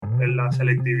la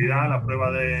selectividad, la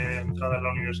prueba de entrada en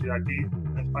la universidad aquí,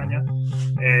 en España,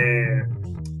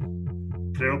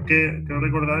 creo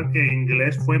recordar que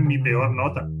inglés fue mi peor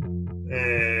nota.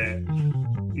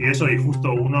 Y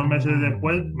justo unos meses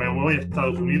después me voy a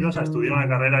Estados Unidos a estudiar una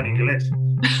carrera en inglés.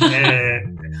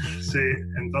 Sí,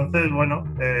 entonces, bueno,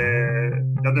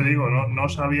 ya te digo, no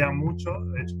sabía mucho.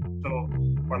 De hecho,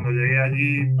 cuando llegué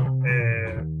allí,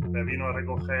 me vino a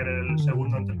recoger el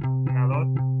segundo entrenador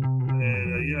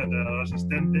de allí, el entrenador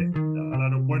asistente, al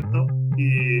aeropuerto,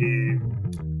 y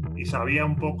sabía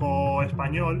un poco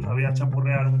español, sabía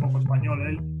chapurrear un poco español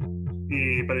él,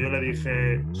 pero yo le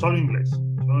dije, solo inglés.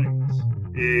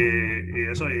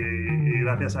 Y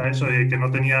gracias a eso, y que no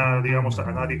tenía, digamos,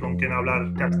 a nadie con quien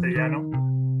hablar castellano,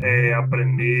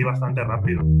 aprendí bastante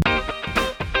rápido.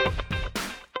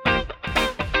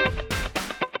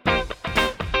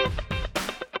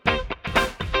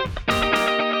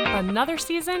 Another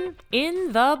season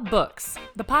in the books,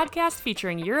 the podcast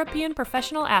featuring European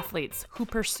professional athletes who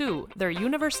pursue their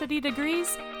university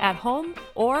degrees at home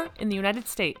or in the United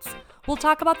States. We'll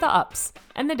talk about the ups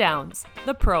and the downs,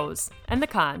 the pros and the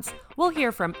cons. We'll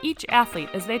hear from each athlete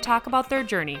as they talk about their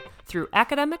journey through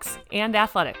academics and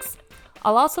athletics.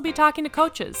 I'll also be talking to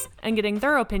coaches and getting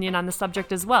their opinion on the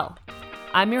subject as well.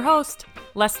 I'm your host,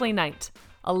 Leslie Knight,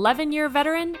 11-year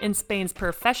veteran in Spain's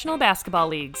professional basketball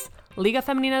leagues, Liga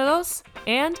Femenina 2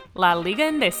 and La Liga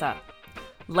Endesa.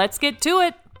 Let's get to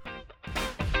it!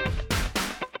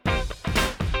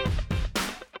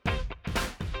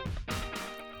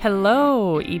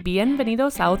 Hello y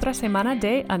bienvenidos a otra semana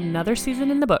de Another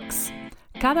Season in the Books.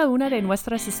 Cada una de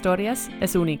nuestras historias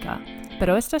es única,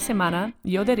 pero esta semana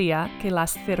yo diría que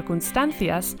las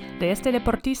circunstancias de este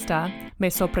deportista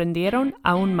me sorprendieron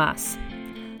aún más.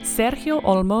 Sergio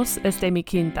Olmos es de mi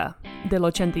quinta, del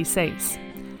 86.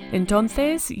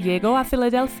 Entonces llegó a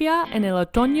Filadelfia en el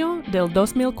otoño del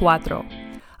 2004,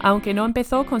 aunque no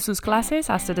empezó con sus clases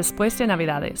hasta después de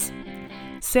Navidades.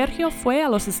 Sergio fue a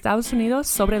los Estados Unidos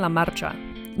sobre la marcha.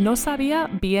 No sabía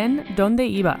bien dónde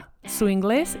iba. Su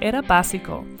inglés era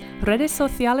básico. Redes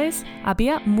sociales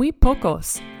había muy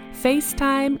pocos.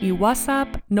 FaceTime y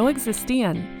WhatsApp no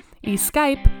existían. Y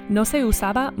Skype no se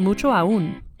usaba mucho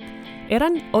aún.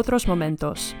 Eran otros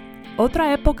momentos.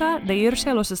 Otra época de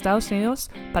irse a los Estados Unidos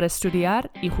para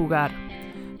estudiar y jugar.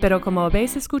 Pero como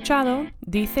habéis escuchado,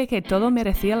 dice que todo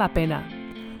merecía la pena.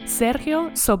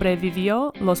 Sergio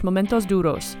sobrevivió los momentos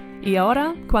duros y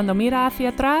ahora, cuando mira hacia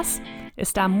atrás,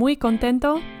 está muy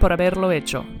contento por haberlo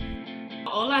hecho.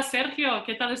 Hola Sergio,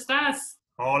 ¿qué tal estás?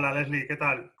 Hola Leslie, ¿qué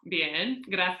tal? Bien,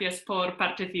 gracias por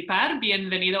participar.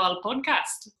 Bienvenido al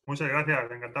podcast. Muchas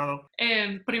gracias, encantado.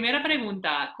 Primera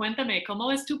pregunta, cuéntame,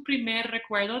 ¿cómo es tu primer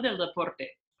recuerdo del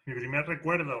deporte? Mi primer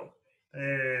recuerdo,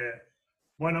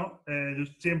 yo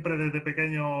siempre desde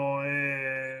pequeño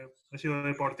he sido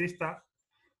deportista.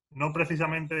 No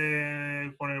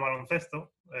precisamente con el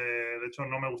baloncesto, de hecho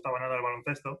no me gustaba nada el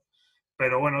baloncesto,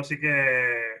 pero bueno, sí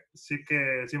que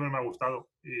siempre me ha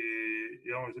gustado y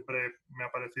vamos, siempre me ha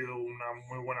parecido una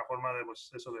muy buena forma de, pues,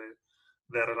 eso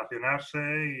de relacionarse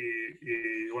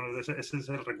y bueno, ese es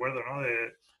el recuerdo, ¿no?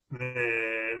 De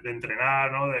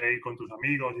entrenar, ¿no? De ir con tus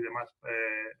amigos y demás.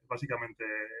 Básicamente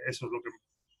eso es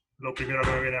lo primero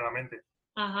que me viene a la mente.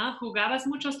 Ajá, ¿jugabas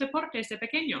muchos deportes de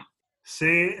pequeño?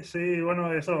 Sí,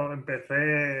 bueno, eso,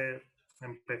 empecé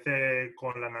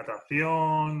con la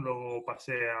natación, luego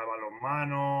pasé a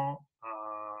balonmano,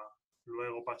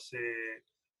 luego pasé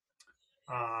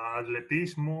a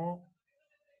atletismo,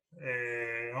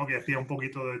 ¿no? Que hacía un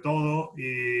poquito de todo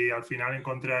y al final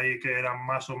encontré ahí que era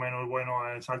más o menos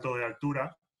bueno en salto de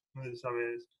altura, no sé si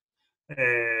sabes,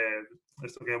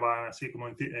 esto que van así como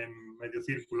en medio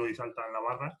círculo y saltan la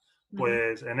barra.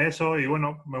 Pues en eso, y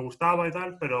bueno, me gustaba y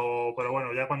tal, pero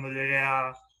bueno, ya cuando llegué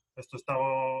a esto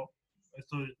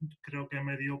creo que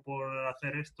me dio por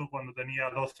hacer esto cuando tenía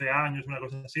 12 años, una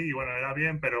cosa así, y bueno, era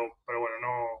bien, pero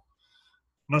bueno,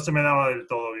 no se me daba del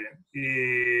todo bien.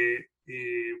 Y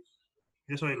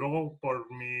eso, y luego por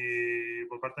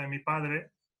parte de mi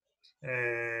padre,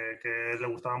 que le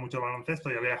gustaba mucho el baloncesto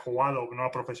y había jugado,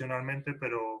 no profesionalmente,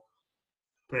 pero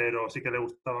sí que le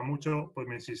gustaba mucho, pues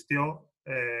me insistió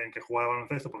en que jugara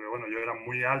baloncesto, porque bueno, yo era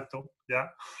muy alto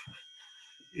ya.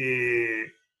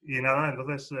 y nada,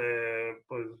 entonces,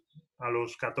 pues a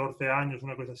los 14 años,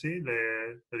 una cosa así,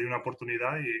 le di una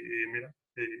oportunidad y mira,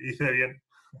 hice bien.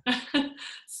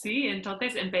 Sí,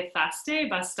 entonces empezaste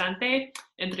bastante,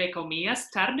 entre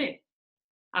comillas, tarde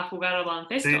a jugar al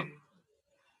baloncesto.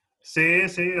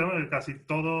 Sí, ¿no? Casi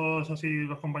todos así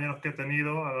los compañeros que he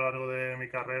tenido a lo largo de mi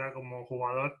carrera como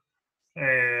jugador,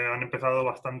 han empezado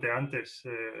bastante antes,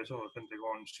 eso, gente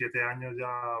con 7 años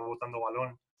ya botando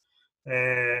balón.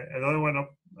 Entonces,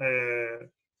 bueno,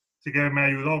 sí que me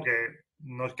ayudó que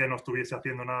no estuviese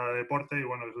haciendo nada de deporte y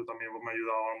bueno, eso también pues, me ha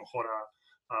ayudado a lo mejor a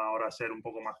ahora ser un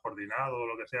poco más coordinado o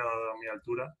lo que sea, dado a mi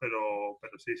altura, pero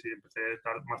sí, empecé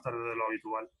más tarde de lo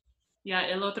habitual. Ya,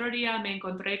 el otro día me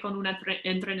encontré con una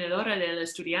entrenadora de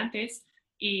estudiantes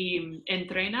y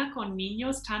entrena con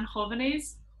niños tan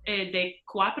jóvenes de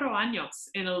 4 años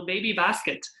en el baby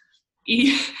basket.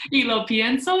 Y, y lo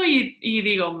pienso y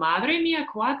digo, madre mía,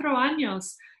 4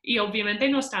 años. Y obviamente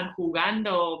no están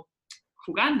jugando,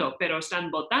 pero están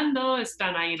votando,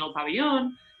 están ahí en el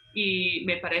pabellón y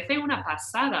me parece una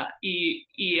pasada.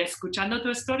 Y escuchando tu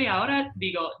historia ahora,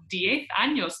 digo, 10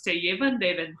 años te llevan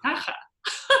de ventaja.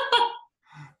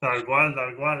 Tal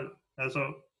cual,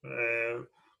 eso.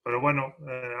 Pero bueno,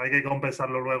 hay que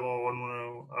compensarlo luego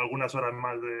con algunas horas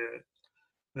más de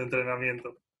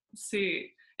entrenamiento.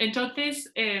 Sí.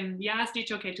 Entonces, ya has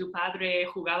dicho que tu padre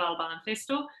jugaba al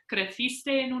baloncesto.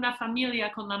 ¿Creciste en una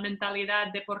familia con la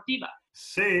mentalidad deportiva?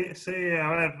 Sí, sí, a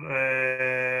ver,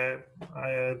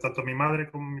 tanto mi madre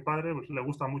como mi padre pues, le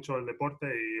gusta mucho el deporte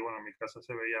y bueno, en mi casa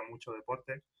se veía mucho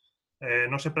deporte.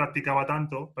 No se practicaba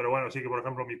tanto, pero bueno, sí que por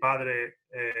ejemplo mi padre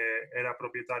era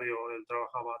propietario, él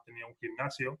trabajaba, tenía un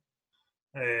gimnasio.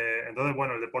 Entonces,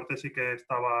 bueno, el deporte sí que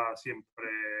estaba siempre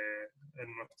a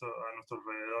nuestro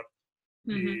alrededor.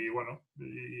 Ujú. Y bueno,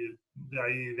 y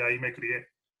de ahí me crié.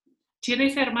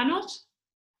 ¿Tienes hermanos?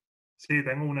 Sí,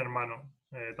 tengo un hermano,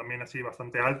 también así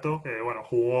bastante alto, que bueno,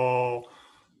 jugó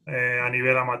a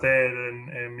nivel amateur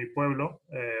en mi pueblo,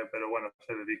 pero bueno,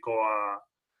 se dedicó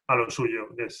a lo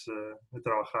suyo, que es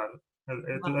trabajar,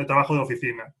 el Vale, trabajo de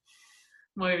oficina.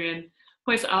 muy bien.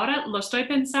 Pues ahora lo estoy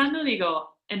pensando,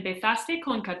 digo, empezaste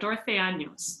con 14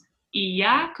 años y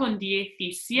ya con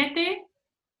 17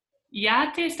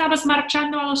 ya te estabas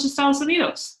marchando a los Estados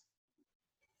Unidos.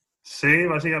 Sí,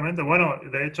 básicamente. Bueno,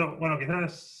 de hecho, bueno,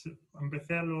 quizás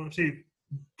empecé a los, sí,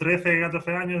 13,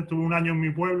 14 años, tuve un año en mi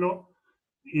pueblo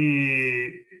y,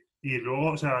 y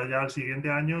luego, o sea, ya el siguiente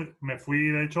año me fui,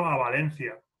 de hecho, a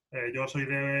Valencia. Yo soy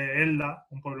de Elda,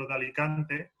 un pueblo de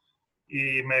Alicante,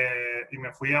 y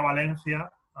me fui a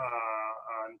Valencia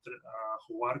a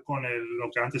jugar con lo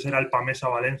que antes era el Pamesa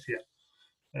Valencia,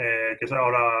 que es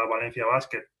ahora Valencia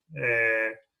Basket.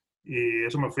 Y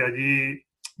eso me fui allí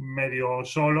medio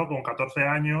solo, con 14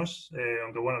 años,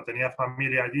 aunque bueno, tenía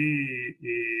familia allí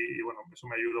y, bueno, eso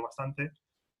me ayudó bastante.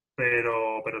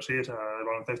 Pero sí, o sea, el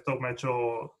baloncesto me ha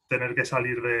hecho tener que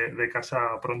salir de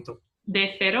casa pronto.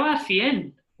 De 0 a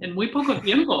 100 en muy poco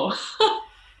tiempo.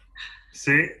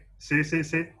 Sí,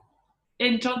 sí.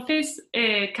 Entonces,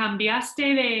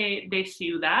 ¿cambiaste de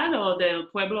ciudad o del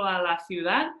pueblo a la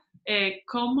ciudad?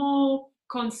 ¿Cómo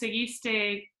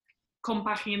conseguiste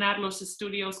compaginar los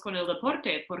estudios con el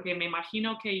deporte? Porque me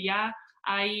imagino que ya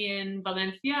ahí en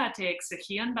Valencia te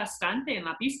exigían bastante en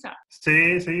la pista.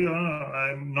 Sí,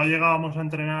 bueno, no llegábamos a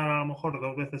entrenar a lo mejor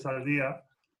 2 veces al día,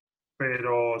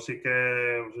 pero sí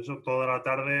que pues eso, toda la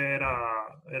tarde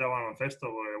era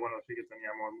baloncesto, porque bueno, sí que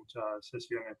teníamos muchas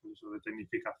sesiones pues eso, de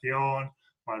tecnificación,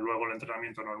 más luego el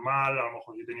entrenamiento normal, a lo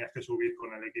mejor si tenías que subir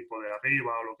con el equipo de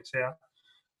arriba o lo que sea.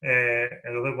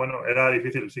 Entonces, bueno, era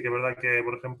difícil. Sí que es verdad que,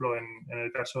 por ejemplo, en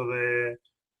el caso de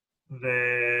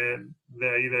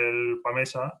ahí del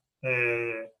Pamesa,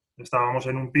 estábamos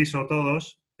en un piso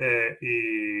todos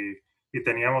y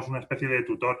teníamos una especie de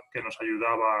tutor que nos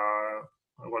ayudaba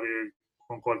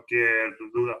con cualquier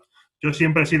duda. Yo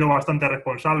siempre he sido bastante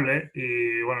responsable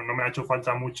y bueno, no me ha hecho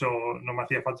falta mucho, no me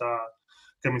hacía falta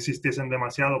que me insistiesen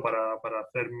demasiado para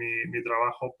hacer mi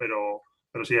trabajo, pero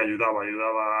sí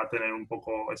ayudaba a tener un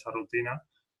poco esa rutina.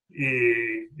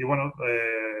 Y bueno,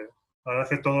 la verdad es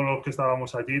que todos los que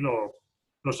estábamos allí lo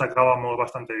sacábamos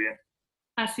bastante bien.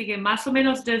 Así que más o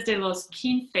menos desde los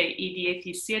 15 y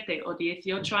 17 o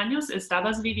 18 años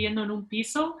estabas viviendo en un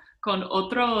piso con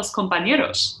otros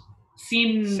compañeros,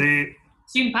 Sí,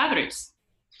 sin padres.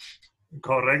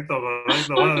 correcto.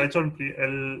 Bueno, de hecho,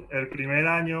 el primer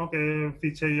año que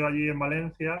fiché yo allí en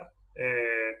Valencia,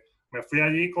 me fui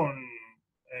allí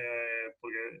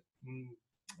porque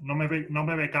no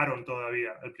me becaron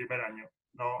todavía el primer año.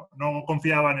 No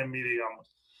confiaban en mí,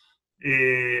 digamos.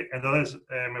 Y entonces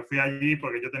me fui allí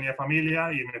porque yo tenía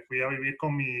familia y me fui a vivir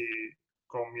con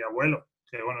mi abuelo,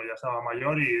 que bueno, ya estaba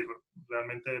mayor y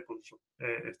realmente pues,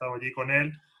 estaba allí con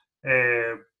él,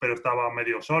 pero estaba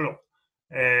medio solo.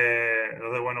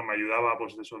 Entonces, bueno, me ayudaba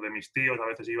pues eso de mis tíos, a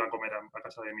veces iba a comer a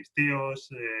casa de mis tíos,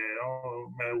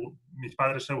 ¿no? Mis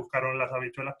padres se buscaron las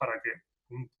habichuelas para que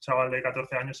un chaval de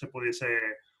 14 años se pudiese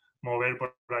mover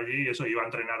por allí y eso, iba a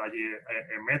entrenar allí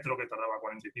en metro, que tardaba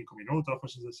 45 minutos,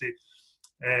 cosas así.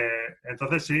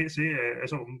 Entonces sí,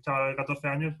 eso, un chaval de 14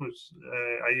 años, pues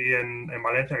ahí en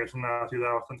Valencia, que es una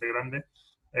ciudad bastante grande,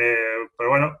 pero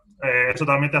bueno, eso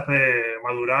también te hace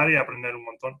madurar y aprender un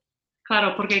montón.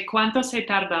 Claro, porque ¿cuánto se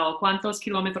tarda o cuántos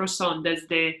kilómetros son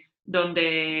desde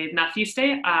donde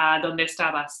naciste a donde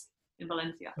estabas en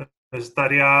Valencia?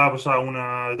 Estaría pues a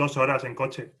unas 2 horas en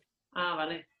coche. Ah,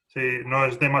 vale. Sí, no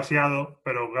es demasiado,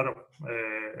 pero claro,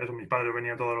 eso, mis padres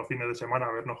venían todos los fines de semana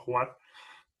a vernos jugar,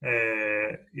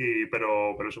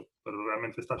 pero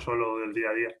realmente está solo del día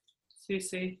a día. Sí,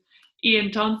 sí. Y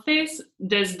entonces,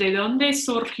 ¿desde dónde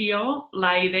surgió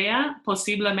la idea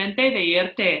posiblemente de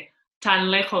irte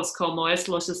tan lejos como es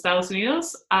los Estados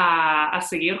Unidos a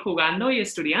seguir jugando y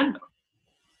estudiando?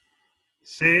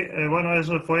 Sí, bueno,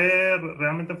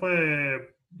 realmente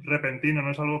fue repentino,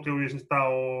 no es algo que hubiese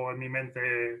estado en mi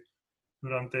mente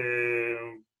durante,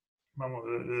 vamos,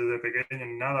 desde pequeño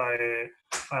ni nada.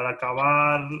 Al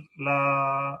acabar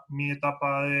mi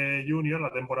etapa de junior,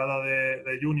 la temporada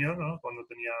de junior, ¿no? Cuando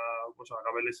pues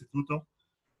acabé el instituto,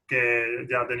 que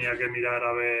ya tenía que mirar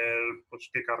a ver pues,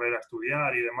 qué carrera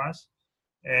estudiar y demás.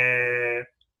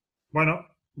 Bueno,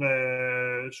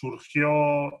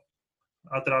 surgió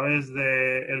a través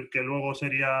de el que luego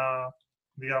sería,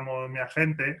 digamos, mi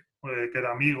agente, que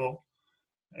era amigo,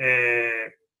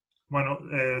 bueno,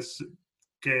 es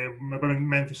que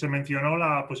se mencionó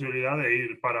la posibilidad de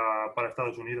ir para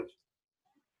Estados Unidos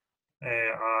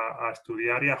a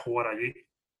estudiar y a jugar allí.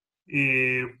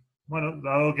 Y bueno,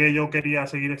 dado que yo quería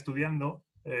seguir estudiando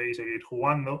y seguir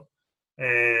jugando,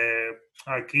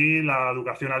 aquí la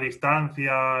educación a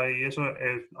distancia y eso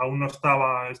aún no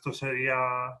estaba, esto sería,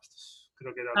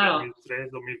 creo que era Claro.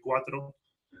 2003, 2004,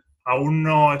 aún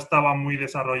no estaba muy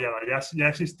desarrollada. Ya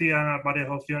existían varias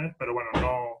opciones, pero bueno,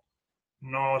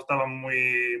 no estaban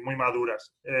muy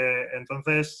maduras.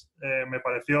 Entonces, me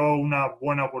pareció una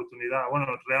buena oportunidad.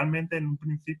 Bueno, realmente en un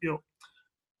principio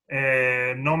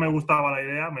no me gustaba la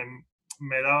idea,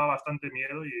 me daba bastante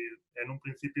miedo y en un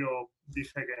principio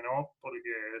dije que no,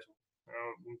 porque eso,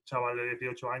 un chaval de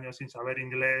 18 años sin saber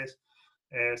inglés,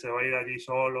 se va a ir allí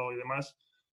solo y demás.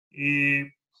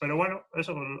 Pero bueno,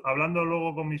 eso, hablando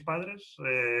luego con mis padres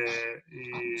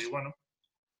y bueno,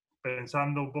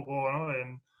 pensando un poco, ¿no?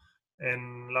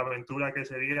 en la aventura que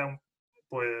sería,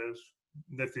 pues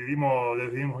decidimos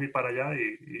ir para allá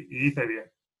y hice bien.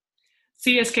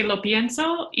 Sí, es que lo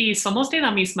pienso y somos de la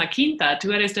misma quinta.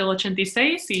 Tú eres del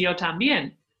 86 y yo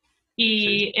también. Sí,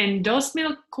 Y en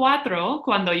 2004,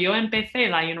 cuando yo empecé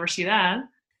la universidad,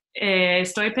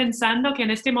 estoy pensando que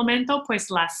en este momento, pues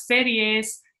las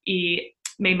series y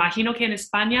me imagino que en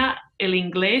España el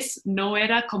inglés no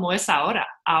era como es ahora.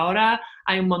 Ahora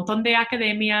hay un montón de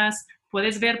academias,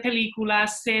 puedes ver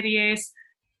películas, series,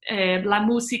 la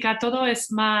música, todo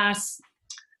es más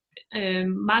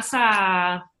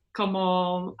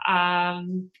como a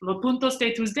los puntos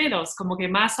de tus dedos, como que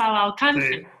más al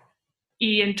alcance. sí.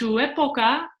 Y en tu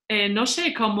época, no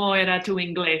sé cómo era tu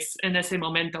inglés en ese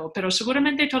momento, pero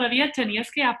seguramente todavía tenías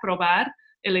que aprobar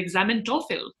el examen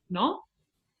TOEFL, ¿no?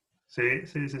 Sí,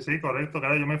 correcto.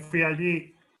 Claro, yo me fui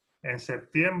allí en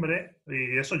septiembre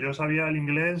y eso, yo sabía el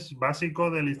inglés básico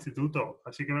del instituto.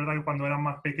 Así que es verdad que cuando era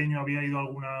más pequeño había ido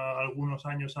algunos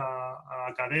años a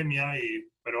academia,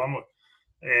 pero vamos,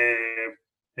 eh,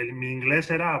 mi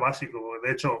inglés era básico.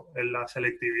 De hecho, en la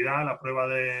selectividad, la prueba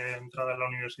de entrada a la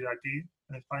universidad aquí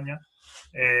en España,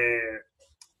 eh,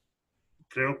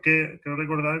 creo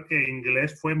recordar que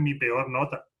inglés fue mi peor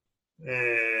nota.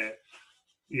 Eh,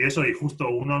 y eso, y justo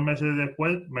unos meses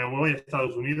después me voy a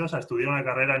Estados Unidos a estudiar una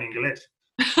carrera en inglés.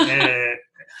 Eh,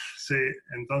 sí,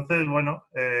 entonces, bueno,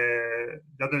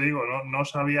 ya te digo, no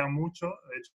sabía mucho.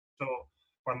 De hecho,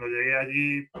 cuando llegué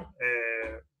allí,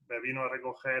 me vino a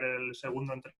recoger el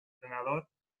segundo entrenador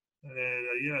de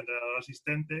allí, el entrenador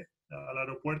asistente al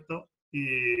aeropuerto,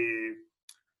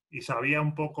 y sabía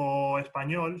un poco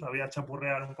español, sabía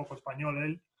chapurrear un poco español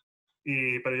él,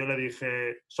 pero yo le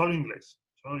dije, solo inglés,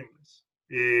 solo inglés.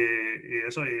 Y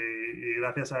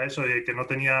gracias a eso, y que no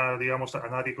tenía, digamos, a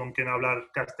nadie con quien hablar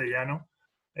castellano,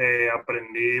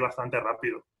 aprendí bastante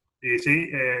rápido. Y sí,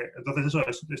 entonces eso,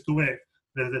 estuve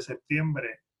desde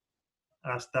septiembre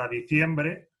hasta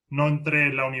diciembre, no entré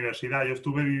en la universidad, yo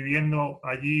estuve viviendo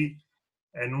allí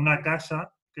en una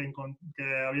casa que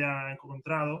había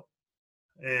encontrado,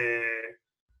 eh,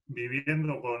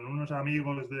 viviendo con unos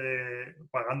amigos,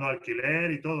 pagando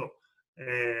alquiler y todo,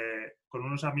 con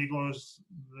unos amigos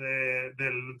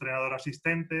del entrenador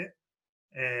asistente,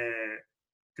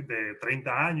 de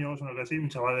 30 años o algo así, un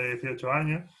chaval de 18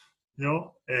 años,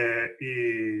 yo,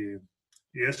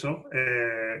 y eso.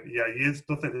 Y allí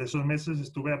entonces esos meses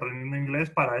estuve aprendiendo inglés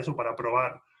para eso, para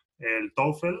probar el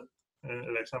TOEFL,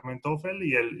 el examen TOEFL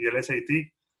y el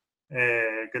SAT.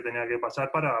 Que tenía que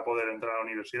pasar para poder entrar a la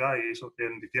universidad y eso,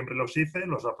 en diciembre los hice,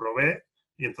 los aprobé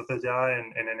y entonces ya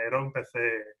en enero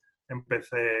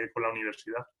empecé con la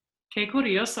universidad. Qué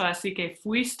curioso, así que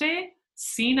fuiste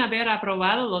sin haber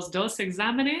aprobado los 2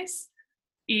 exámenes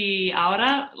y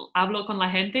ahora hablo con la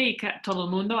gente y todo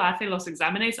el mundo hace los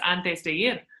exámenes antes de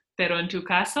ir, pero en tu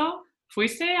caso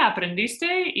fuiste, aprendiste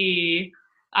y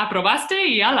aprobaste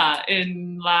y ala,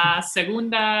 en la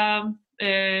segunda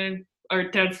o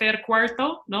tercer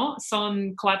cuarto, ¿no?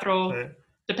 Son 4, Sí.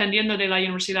 dependiendo de la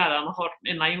universidad, a lo mejor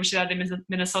en la Universidad de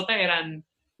Minnesota eran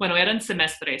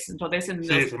semestres, entonces en el Sí,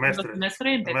 segundo semestres.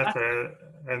 semestre empezaste. Semestre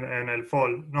en el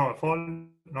fall, no,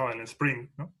 en el spring,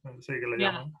 ¿no? Sí, que le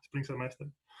Ya. llaman, spring semestre.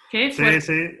 Qué Sí, fuerte.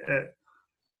 sí.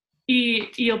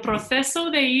 Y el proceso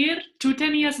de ir, ¿tú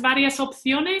tenías varias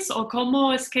opciones o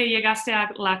cómo es que llegaste a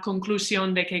la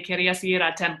conclusión de que querías ir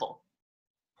a Temple?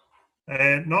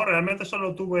 No, realmente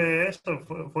solo tuve esto,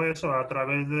 fue eso, a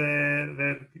través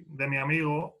de mi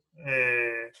amigo,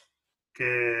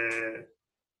 que,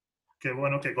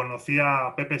 bueno, que conocía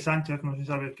a Pepe Sánchez, no sé si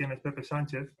sabes quién es Pepe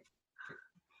Sánchez,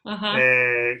 Ajá.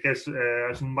 que es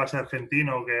un base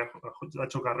argentino que ha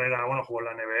hecho carrera, bueno, jugó en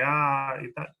la NBA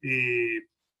y tal, y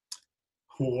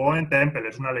jugó en Temple,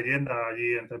 es una leyenda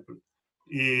allí en Temple.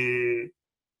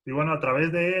 Y bueno, a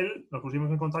través de él nos pusimos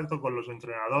en contacto con los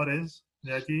entrenadores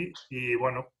de aquí y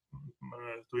bueno,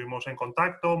 estuvimos en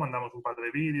contacto, mandamos un par de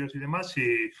vídeos y demás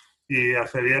y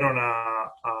accedieron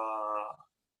a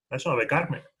eso, a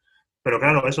becarme. Pero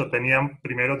claro, eso,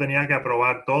 primero tenía que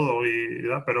aprobar todo,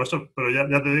 pero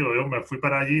ya te digo, yo me fui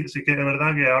para allí, sí que es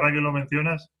verdad que ahora que lo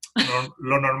mencionas,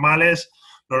 lo normal es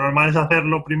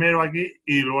hacerlo primero aquí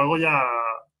y luego ya,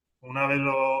 una vez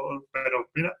pero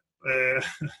mira,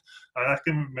 la verdad es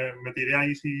que me tiré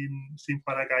ahí sin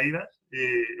paracaídas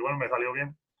y bueno, me salió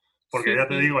bien, porque ya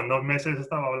te Sí. digo, en 2 meses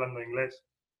estaba hablando inglés.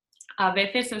 A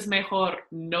veces es mejor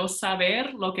no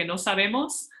saber lo que no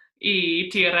sabemos y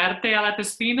tirarte a la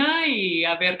piscina y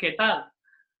a ver qué tal.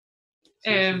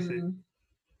 Sí, sí, sí. Um,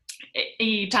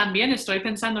 Y también estoy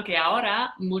pensando que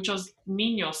ahora muchos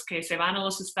niños que se van a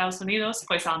los Estados Unidos,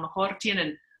 pues a lo mejor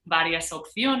tienen varias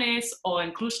opciones o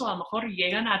incluso a lo mejor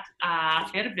llegan a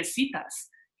hacer visitas.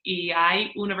 Y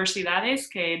hay universidades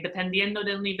que dependiendo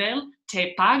del nivel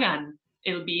te pagan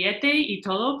el billete y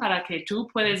todo para que tú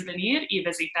puedas venir y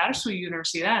visitar su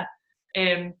universidad.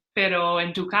 Pero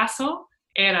en tu caso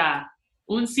era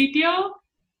un sitio,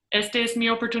 esta es mi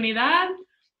oportunidad,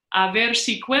 a ver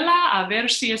si cuela, a ver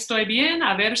si estoy bien,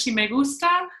 a ver si me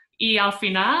gusta y al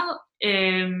final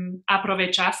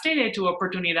aprovechaste de tu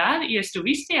oportunidad y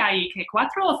estuviste ahí, ¿qué,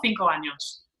 4 o 5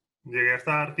 años? Llegué a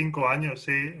estar 5 años,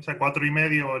 sí, o sea, 4 y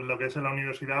medio en lo que es en la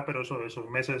universidad, pero esos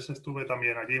meses estuve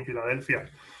también allí en Filadelfia.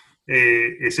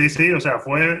 Y sí, sí, o sea,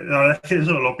 la verdad es que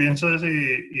eso, lo pienso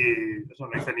y eso,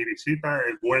 no hice ni visita,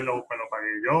 el vuelo me lo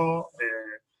pagué yo,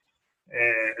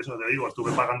 eso te digo,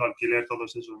 estuve pagando alquiler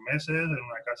todos esos meses en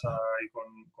una casa ahí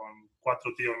con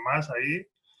 4 tíos más ahí.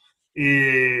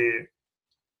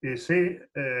 Y sí,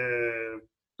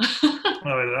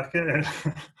 la verdad es que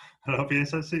lo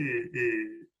piensas y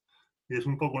es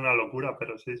un poco una locura,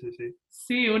 pero sí, sí, sí.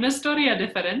 Sí, una historia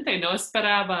diferente, no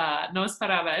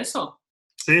esperaba eso.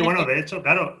 Sí, bueno, de hecho,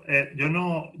 claro, yo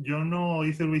no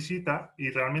hice visita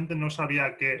y realmente no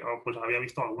sabía pues había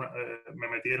visto me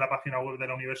metí en la página web de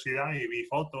la universidad y vi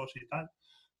fotos y tal,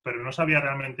 pero no sabía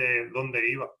realmente dónde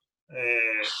iba.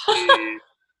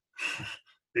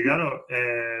 Y claro,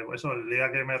 eso, el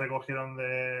día que me recogieron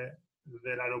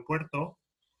del aeropuerto,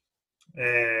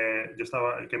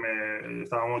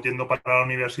 estábamos yendo para la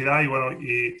universidad y bueno,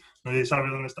 y no sé si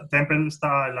sabes dónde está. Temple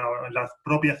está en la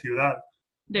propia ciudad.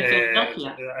 De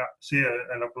Filadelfia. Sí,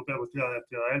 en la propia ciudad de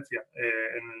Filadelfia,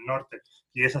 en el norte.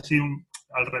 Y es así,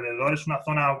 alrededor es una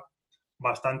zona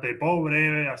bastante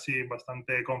pobre, así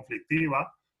bastante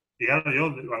conflictiva. Y claro,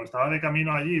 yo cuando estaba de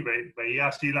camino allí veía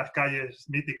así las calles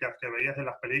míticas que veías en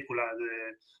las películas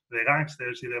de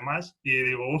gángsters y demás, y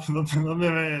digo, uff,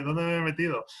 ¿dónde me he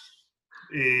metido?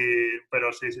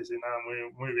 Pero sí, sí, sí, nada,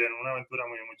 muy, muy bien, una aventura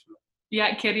muy, muy chula.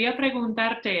 Ya, quería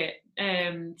preguntarte,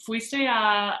 ¿fuiste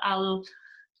al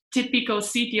típico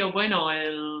sitio, bueno,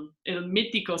 el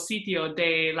mítico sitio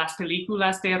de las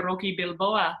películas de Rocky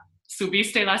Balboa?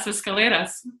 ¿Subiste las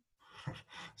escaleras?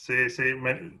 Sí, sí,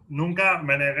 nunca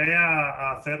me negué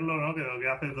a hacerlo, ¿no? Que lo que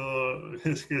hace todo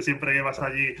es que siempre que vas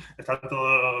allí están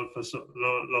todos pues,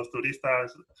 los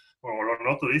turistas, bueno, los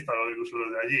no turistas, incluso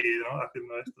los de allí, ¿no?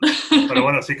 Haciendo esto. Pero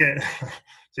bueno, sí que,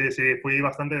 sí, sí, fui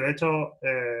bastante. De hecho,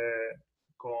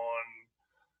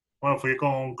 bueno, fui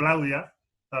con Claudia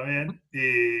también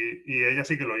y ella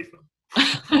sí que lo hizo.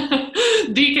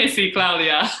 Di que sí,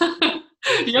 Claudia.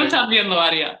 Sí, Yo sí, también lo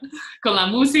haría. Con la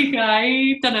música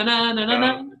ahí. Tanana, nanana.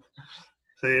 claro.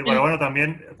 Sí, pero bueno,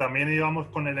 también íbamos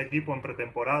con el equipo en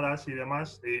pretemporadas y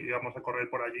demás, y íbamos a correr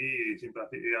por allí y siempre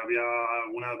y había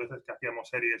algunas veces que hacíamos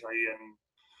series ahí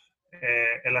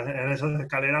en esas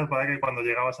escaleras para que cuando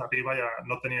llegabas arriba ya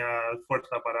no tenías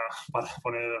fuerza para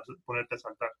ponerte a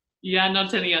saltar. Ya no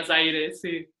tenías aire,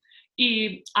 sí.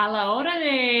 Y a la hora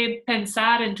de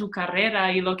pensar en tu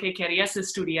carrera y lo que querías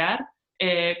estudiar,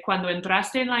 cuando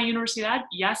entraste en la universidad,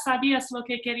 ¿ya sabías lo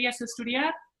que querías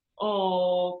estudiar?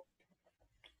 ¿O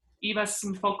ibas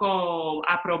un poco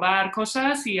a probar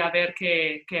cosas y a ver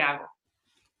qué hago?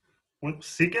 Pues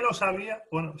sí que lo sabía,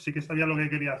 bueno, sí que sabía lo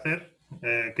que quería hacer,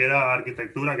 que era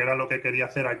arquitectura, que era lo que quería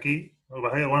hacer aquí. Lo que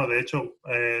pasa es que, bueno, de hecho,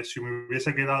 si me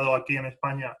hubiese quedado aquí en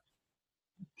España,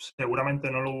 seguramente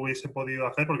no lo hubiese podido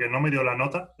hacer porque no me dio la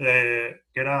nota, que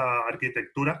era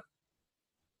arquitectura.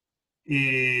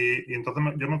 Y entonces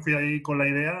yo me fui ahí con la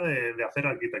idea de hacer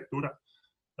arquitectura.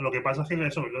 Lo que pasa es que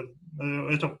eso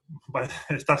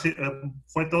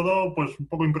fue todo pues un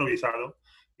poco improvisado.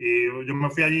 Y yo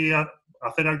me fui allí a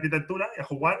hacer arquitectura y a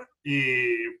jugar,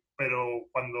 pero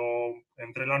cuando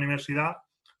entré en la universidad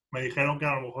me dijeron que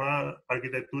a lo mejor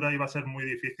arquitectura iba a ser muy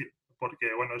difícil,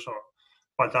 porque bueno, eso,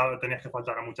 tenías que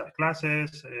faltar a muchas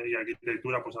clases y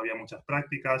arquitectura pues había muchas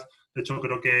prácticas. De hecho,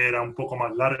 creo que era un poco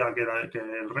más larga que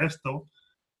el resto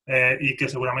y que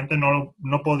seguramente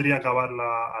no podría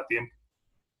acabarla a tiempo.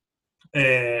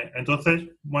 Entonces,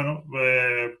 bueno,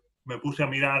 me puse a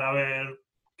mirar a ver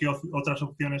qué otras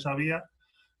opciones había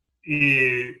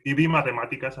y vi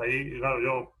matemáticas ahí. Y claro,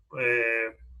 yo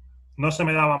no se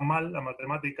me daban mal las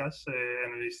matemáticas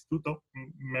en el instituto.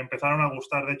 Me empezaron a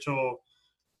gustar, de hecho,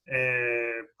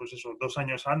 pues eso, 2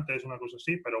 años antes, una cosa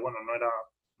así, pero bueno,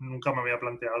 nunca me había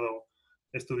planteado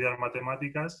estudiar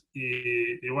matemáticas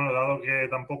y bueno, dado que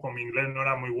tampoco mi inglés no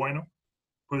era muy bueno,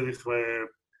 pues dije,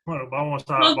 bueno, Los vamos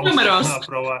números. a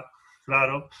probar.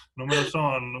 Claro, números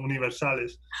son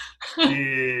universales.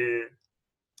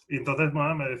 Y entonces,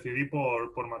 bueno, me decidí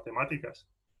por matemáticas.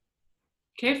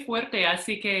 Qué fuerte,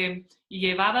 así que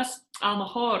llevabas a lo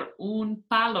mejor un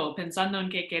palo pensando en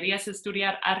que querías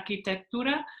estudiar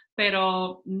arquitectura,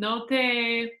 pero no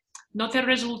te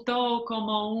resultó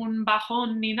como un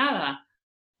bajón ni nada.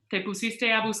 Te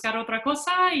pusiste a buscar otra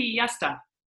cosa y ya está.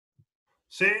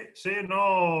 Sí, sí,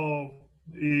 no.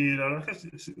 Y la verdad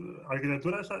es que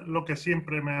arquitectura es lo que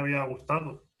siempre me había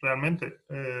gustado, realmente,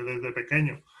 desde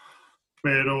pequeño.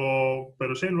 Pero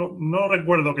sí, no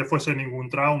recuerdo que fuese ningún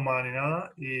trauma ni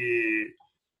nada. Y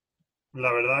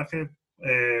la verdad es que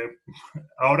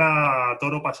ahora, a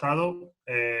toro pasado,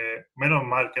 menos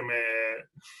mal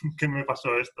que me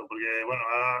pasó esto, porque bueno,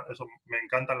 ahora eso, me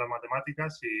encantan las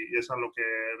matemáticas y es a lo que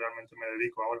realmente me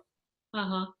dedico ahora.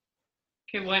 Ajá,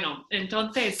 qué bueno.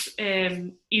 Entonces,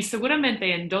 y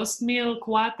seguramente en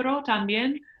 2004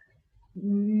 también,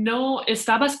 ¿no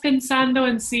estabas pensando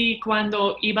en si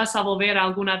cuando ibas a volver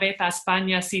alguna vez a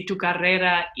España, si tu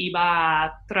carrera iba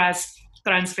a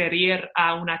transferir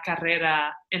a una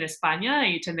carrera en España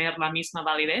y tener la misma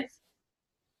validez?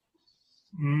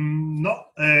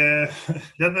 No,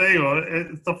 ya te digo,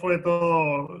 esto fue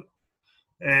todo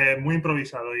muy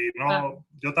improvisado y Ah, no,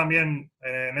 yo también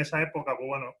en esa época, pues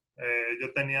bueno,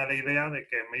 yo tenía la idea de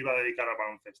que me iba a dedicar al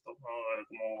baloncesto, ¿no?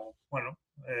 Como, bueno,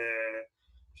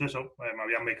 pues eso, me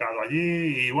habían becado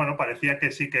allí y bueno, parecía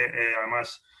que sí que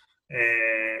además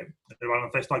el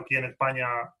baloncesto aquí en España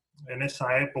en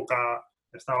esa época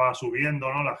estaba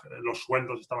subiendo, ¿no? Los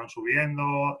sueldos estaban subiendo,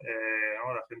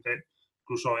 ¿no? La gente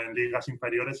incluso en ligas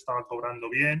inferiores estaba cobrando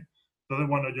bien. Entonces,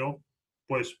 bueno, yo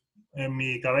pues en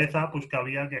mi cabeza pues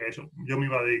cabía que eso, yo me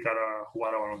iba a dedicar a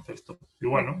jugar a baloncesto. Y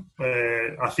bueno,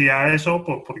 hacía eso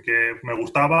pues porque me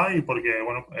gustaba y porque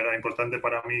bueno, era importante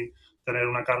para mí tener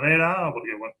una carrera,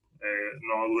 porque bueno,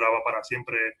 no duraba para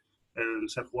siempre el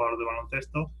ser jugador de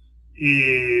baloncesto.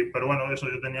 Pero bueno, eso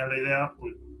yo tenía la idea,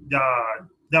 pues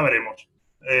ya veremos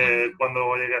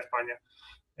cuando llegue a España.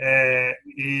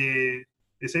 Y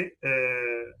sí,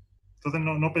 entonces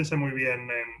no pensé muy bien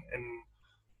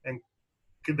en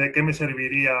de qué me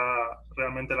serviría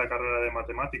realmente la carrera de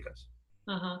matemáticas.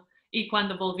 ajá. Y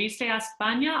cuando volviste a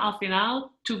España, al final,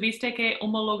 ¿tuviste que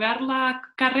homologar la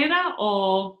carrera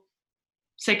o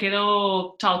se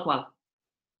quedó tal cual?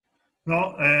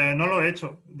 No, no lo he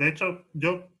hecho. De hecho,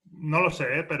 yo no lo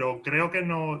sé, pero creo que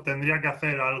no tendría que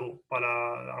hacer algo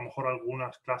para a lo mejor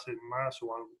algunas clases más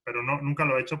o algo. Pero nunca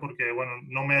lo he hecho porque, bueno,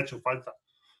 no me ha hecho falta.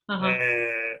 Ajá.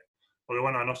 Eh, porque,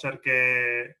 bueno, a no ser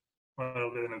que,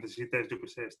 bueno, que necesites, yo qué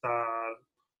sé, estar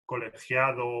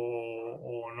colegiado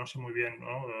o no sé muy bien,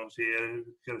 ¿no? Si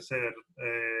quieres ser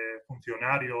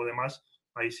funcionario o demás,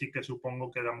 ahí sí que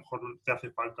supongo que a lo mejor te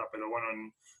hace falta, pero bueno,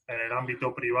 en el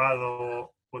ámbito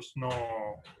privado pues no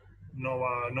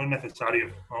es necesario,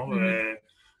 ¿no?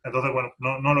 Entonces, bueno,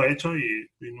 no lo he hecho y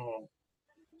no, o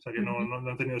sea que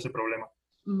no he tenido ese problema.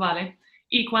 Vale.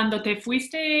 Y cuando te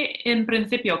fuiste, en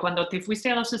principio, cuando te fuiste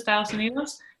a los Estados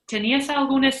Unidos, ¿tenías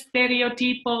algún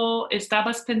estereotipo?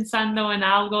 ¿Estabas pensando en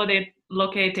algo de lo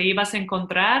que te ibas a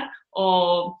encontrar?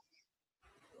 ¿O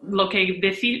lo que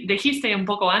dijiste un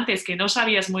poco antes, que no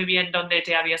sabías muy bien dónde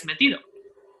te habías metido?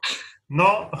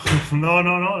 No,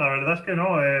 no, la verdad es que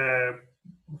no.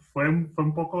 Fue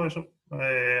un poco eso,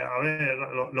 a ver,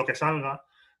 lo que salga.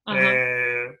 Ajá.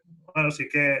 Bueno, sí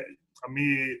que a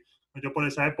mí, yo por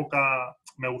esa época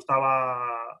me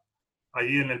gustaba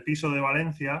allí en el piso de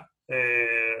Valencia,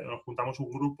 nos juntamos un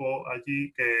grupo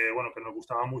allí que, bueno, que nos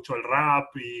gustaba mucho el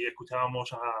rap y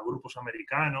escuchábamos a grupos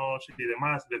americanos y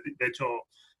demás. De hecho,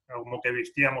 como que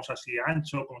vestíamos así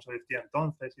ancho, como se vestía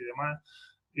entonces y demás.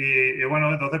 Y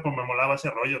bueno, entonces pues me molaba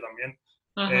ese rollo también.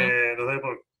 Ajá. Entonces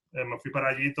pues me fui para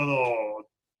allí todo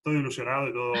ilusionado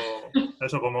y todo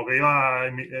eso, como que iba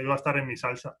a estar en mi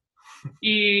salsa.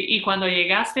 Y cuando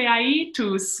llegaste ahí,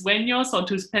 tus sueños o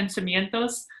tus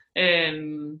pensamientos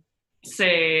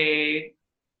se,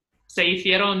 se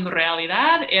hicieron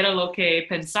realidad. ¿Era lo que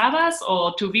pensabas?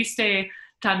 ¿O tuviste,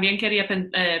 también quería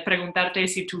preguntarte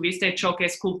si tuviste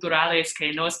choques culturales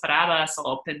que no esperabas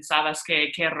o pensabas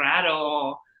que qué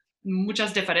raro?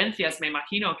 Muchas diferencias, me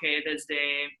imagino, que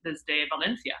desde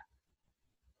Valencia.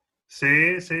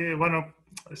 Sí, bueno,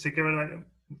 sí que es verdad que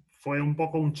fue un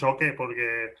poco un choque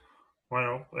porque,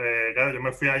 bueno, claro, yo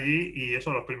me fui allí y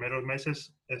eso, los primeros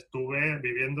meses estuve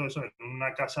viviendo eso en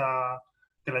una casa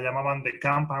que la llamaban The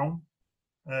Compound,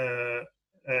 eh,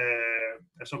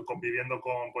 eso, conviviendo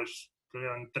con, pues, creo que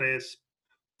eran tres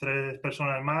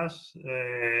personas más,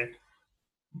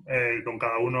 con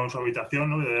cada uno en su habitación,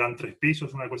 ¿no? Eran 3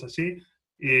 pisos, una cosa así.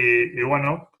 Y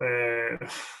bueno,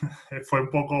 fue un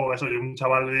poco eso, yo un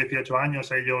chaval de 18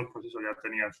 años, ellos pues eso, ya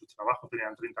tenían sus trabajos,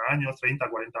 tenían 30 años, 30,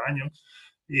 40 años.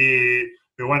 Y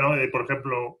bueno, por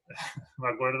ejemplo, me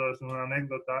acuerdo, es una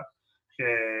anécdota,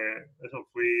 que eso,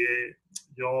 fui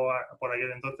yo por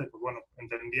aquel entonces, pues bueno,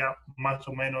 entendía más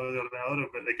o menos de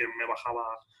ordenadores, de que me bajaba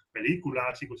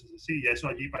películas y cosas así, y eso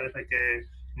allí parece que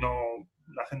no,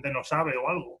 la gente no sabe o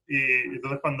algo. Y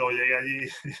entonces cuando llegué allí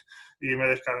y me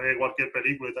descargué cualquier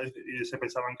película y, tal, y se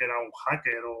pensaban que era un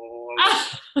hacker o algo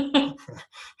así.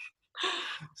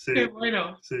 Sí, Qué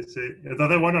bueno. sí.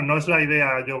 Entonces, bueno, no es la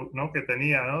idea yo, ¿no? que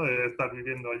tenía, ¿no? De estar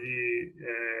viviendo allí,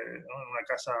 ¿no? en una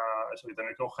casa, eso, y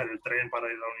tener que coger el tren para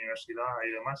ir a la universidad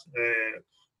y demás.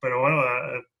 Pero bueno,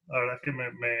 la verdad es que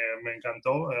me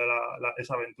encantó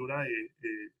esa aventura y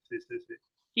sí.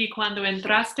 Y cuando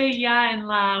entraste ya en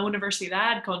la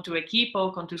universidad con tu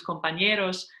equipo, con tus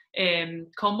compañeros,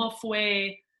 ¿cómo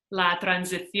fue la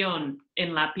transición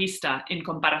en la pista en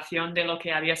comparación de lo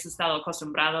que habías estado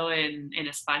acostumbrado en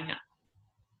España?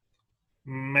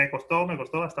 Me costó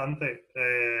bastante,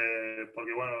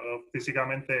 porque bueno,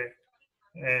 físicamente,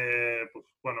 pues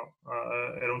bueno,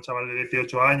 era un chaval de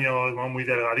 18 años, ¿no? Muy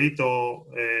delgadito.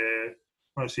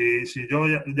 Bueno, si yo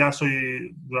ya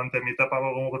soy, durante mi etapa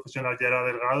como profesional ya era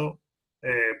delgado,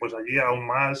 pues allí aún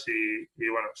más y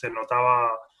bueno, se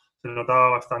notaba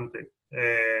bastante.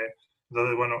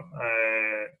 Entonces, bueno,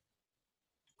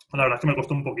 la verdad es que me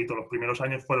costó un poquito. Los primeros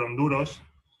años fueron duros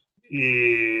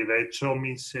y de hecho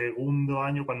mi segundo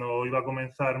año, cuando iba a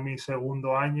comenzar mi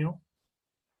segundo año,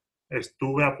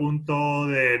 estuve a punto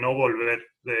de no volver,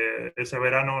 de ese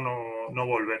verano no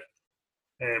volver.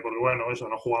 Porque bueno, eso,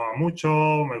 no jugaba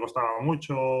mucho, me costaba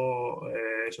mucho,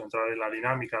 eso, entrar en la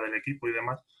dinámica del equipo y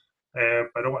demás.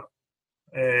 Pero bueno,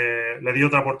 le di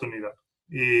otra oportunidad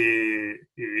y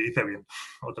hice bien,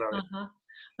 otra vez. Ajá.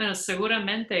 Bueno,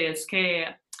 seguramente es que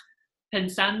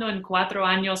pensando en 4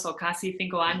 años o casi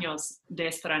 5 años de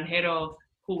extranjero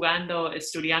jugando,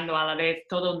 estudiando a la vez,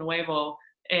 todo nuevo,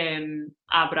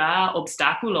 habrá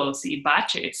obstáculos y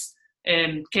baches.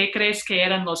 ¿Qué crees que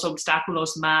eran los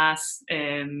obstáculos más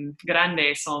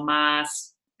grandes o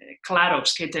más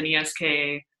claros que tenías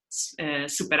que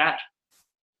superar?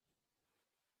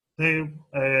 Sí,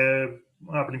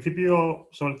 bueno, al principio,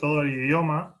 sobre todo el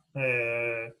idioma,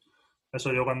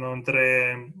 eso yo cuando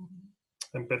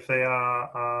empecé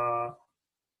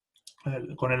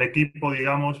con el equipo,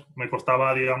 digamos, me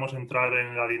costaba, digamos, entrar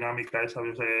en la dinámica esa.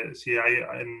 Si hay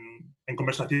en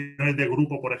conversaciones de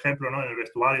grupo, por ejemplo, ¿no? En el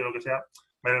vestuario, lo que sea,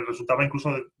 me resultaba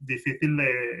incluso difícil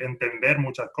de entender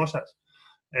muchas cosas.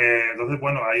 Entonces,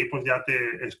 bueno, ahí pues ya te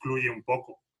excluye un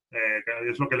poco. que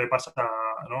es lo que le pasa,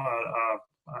 ¿no?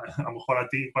 A lo mejor a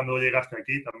ti cuando llegaste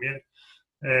aquí también.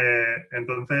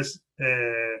 Entonces,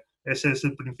 ese es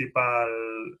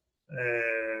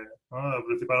 ¿no? El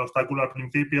principal obstáculo al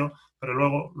principio, pero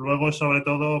luego sobre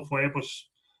todo fue,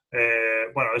 pues,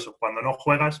 bueno, eso, cuando no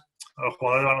juegas, a los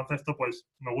jugadores de baloncesto, pues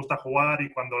me gusta jugar,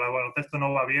 y cuando el baloncesto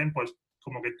no va bien, pues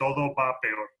como que todo va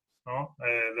peor, ¿no?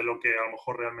 De lo que a lo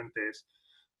mejor realmente es.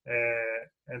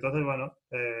 Entonces, bueno,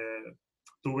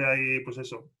 tuve ahí, pues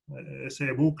eso,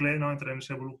 ese bucle, ¿no? Entré en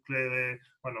ese bucle de,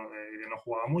 bueno, que no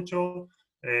jugaba mucho,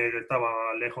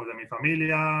 estaba lejos de mi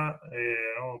familia,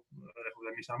 ¿no? Lejos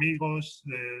de mis amigos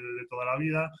de toda la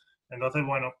vida. Entonces,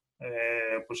 bueno,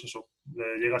 pues eso,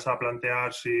 llegas a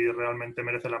plantear si realmente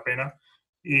merece la pena,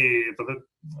 y entonces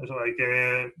eso, hay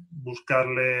que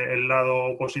buscarle el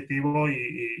lado positivo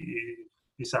y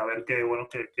saber que, bueno,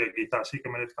 que quizás sí que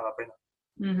merezca la pena.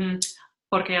 Uh-huh.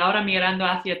 Porque ahora mirando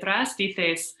hacia atrás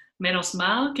dices, menos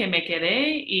mal que me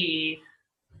quedé y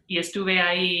estuve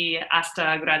ahí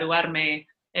hasta graduarme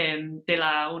de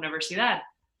la universidad.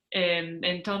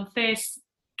 Entonces,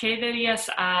 ¿qué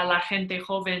dirías a la gente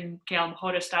joven que a lo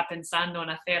mejor está pensando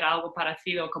en hacer algo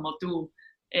parecido como tú?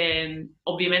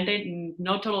 Obviamente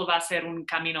no todo va a ser un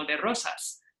camino de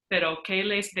rosas, pero ¿qué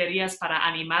les dirías para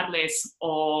animarles,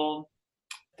 o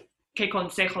qué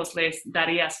consejos les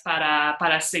darías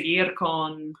para seguir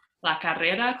con la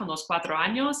carrera, con los 4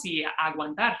 años y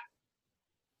aguantar?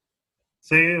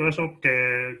 Sí, eso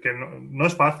que no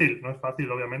es fácil, no es fácil,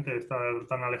 obviamente, estar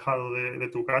tan alejado de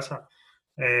tu casa,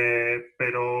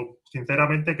 pero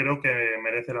sinceramente creo que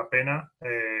merece la pena,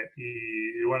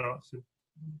 y bueno, sí,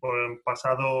 por el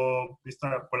pasado,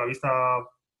 por la vista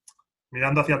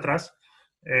mirando hacia atrás,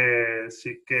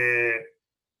 sí que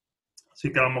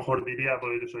a lo mejor diría,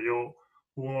 pues eso, yo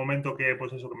hubo un momento que,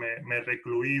 pues eso, que me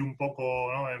recluí un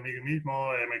poco, ¿no? En mí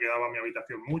mismo, me quedaba en mi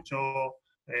habitación mucho,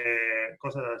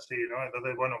 cosas así, ¿no?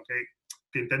 Entonces, bueno,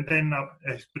 que intenten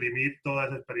exprimir toda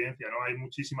esa experiencia, ¿no? Hay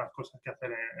muchísimas cosas que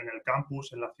hacer en el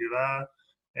campus, en la ciudad.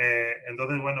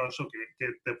 Entonces, bueno, eso, que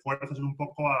te fuerces un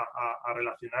poco a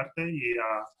relacionarte y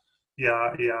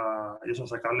eso,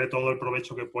 sacarle todo el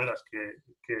provecho que puedas, que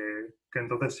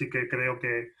entonces sí que creo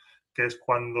que es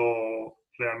cuando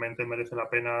realmente merece la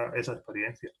pena esa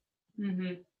experiencia.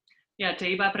 Uh-huh. Ya, te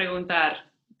iba a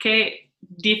preguntar, ¿qué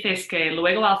dices que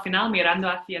luego al final, mirando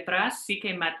hacia atrás, sí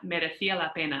que merecía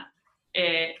la pena?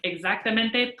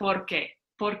 Exactamente por qué.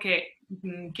 Porque,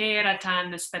 ¿qué era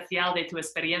tan especial de tu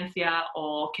experiencia,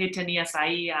 o qué tenías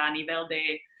ahí a nivel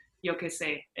de, yo qué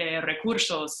sé,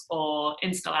 recursos o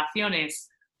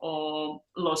instalaciones o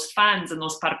los fans en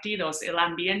los partidos, el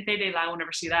ambiente de la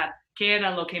universidad? ¿Qué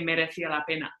era lo que merecía la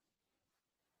pena?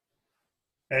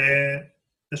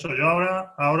 Eso, yo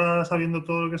ahora sabiendo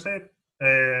todo lo que sé,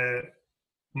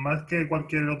 más que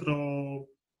cualquier otro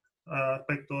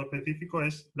aspecto específico,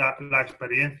 es la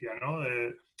experiencia, ¿no?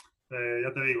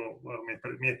 Ya te digo, bueno,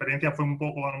 mi experiencia fue un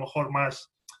poco a lo mejor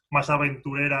más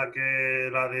aventurera que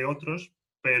la de otros,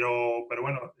 pero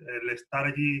bueno, el estar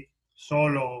allí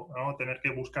solo, ¿no? Tener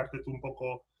que buscarte tú un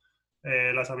poco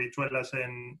las habichuelas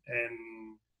en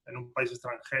un país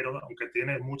extranjero, aunque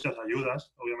tienes muchas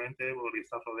ayudas, obviamente, porque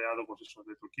estás rodeado, pues eso,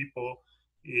 de tu equipo,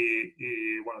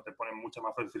 bueno, te ponen muchas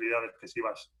más facilidades que si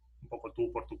vas un poco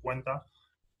tú por tu cuenta,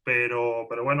 pero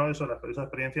bueno, eso, esa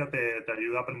experiencia te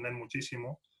ayuda a aprender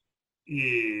muchísimo,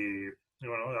 y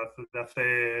bueno, te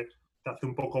hace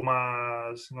un poco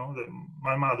más, ¿no?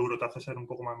 Más maduro, te hace ser un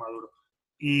poco más maduro.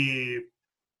 Y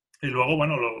luego,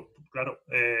 bueno, claro,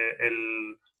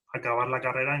 el acabar la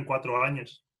carrera en 4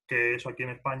 años, que eso aquí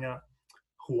en España,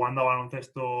 jugando a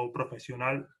baloncesto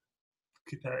profesional,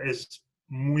 quizá es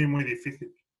muy, muy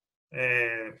difícil.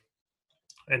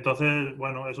 Entonces,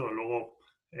 bueno, eso, luego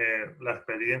la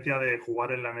experiencia de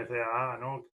jugar en la NCAA,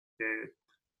 ¿no? Que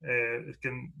es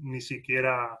que ni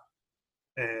siquiera,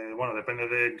 bueno, depende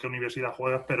de qué universidad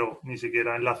juegas, pero ni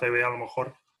siquiera en la CB a lo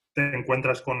mejor te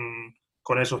encuentras con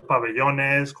esos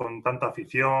pabellones, con tanta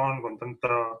afición, con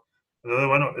tanta... Entonces,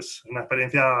 bueno, es una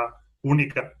experiencia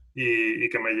única, y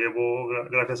que me llevo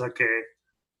gracias a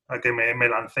que me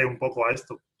lancé un poco a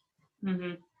esto.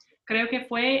 Uh-huh. Creo que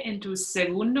fue en tu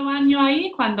segundo año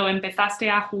ahí, cuando empezaste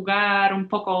a jugar un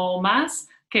poco más,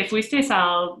 que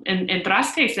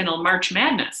entraste en el March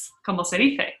Madness, como se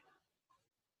dice.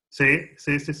 Sí,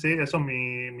 eso,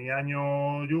 mi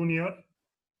año junior.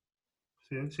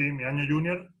 Sí, mi año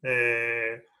junior,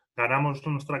 ganamos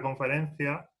nuestra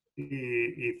conferencia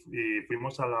y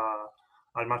fuimos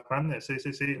al March Madness.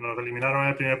 Sí, nos eliminaron en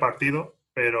el primer partido,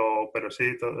 pero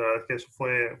sí, la verdad es que eso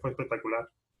fue espectacular.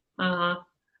 Uh-huh.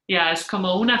 Ya, es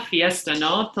como una fiesta,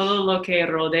 ¿no? Todo lo que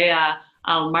rodea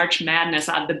al March Madness,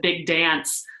 a The Big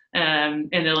Dance en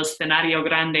el escenario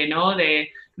grande, ¿no?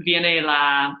 Viene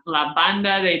la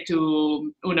banda de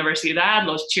tu universidad,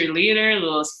 los cheerleaders,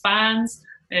 los fans,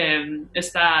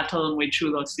 está todo muy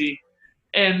chulo, sí.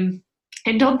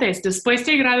 Entonces, después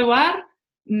de graduar,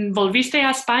 volviste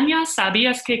a España,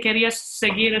 sabías que querías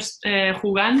seguir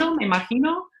jugando, me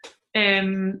imagino.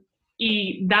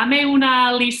 Y dame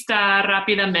una lista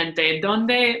rápidamente.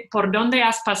 ¿Por dónde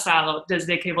has pasado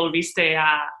desde que volviste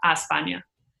a España?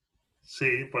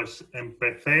 Sí, pues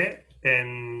empecé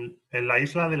en la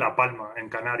isla de La Palma, en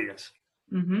Canarias.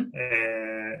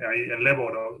 Ahí en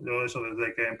Leboro. Yo eso,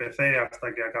 desde que empecé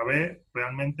hasta que acabé,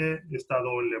 realmente he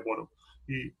estado en Leboro.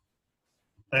 Y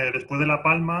después de La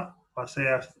Palma pasé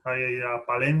a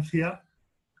Palencia.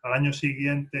 Al año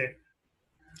siguiente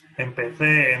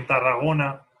empecé en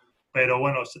Tarragona, pero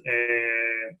bueno,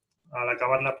 al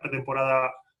acabar la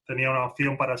pretemporada tenía una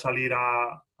opción para salir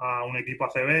a un equipo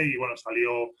ACB y bueno,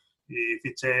 salió y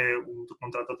fiché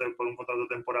por un contrato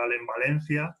temporal en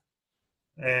Valencia.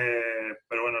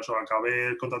 Pero bueno, eso, acabé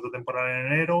el contrato temporal en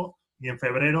enero y en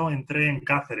febrero entré en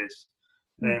Cáceres,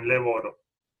 en Leboro.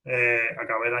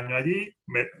 Acabé el año allí,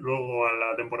 luego a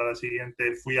la temporada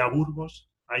siguiente fui a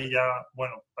Burgos, ahí ya,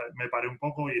 bueno, me paré un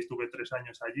poco y estuve 3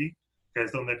 años allí, que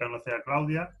es donde conocí a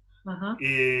Claudia.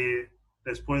 Y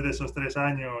después de esos 3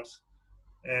 años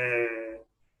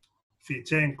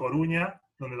fiché en Coruña,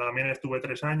 donde también estuve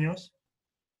 3 años,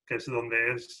 que es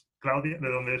donde es Claudia, de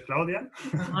donde es Claudia.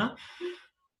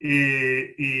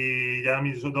 Y ya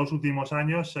mis 2 últimos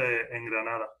años en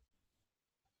Granada.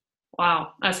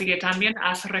 Wow, así que también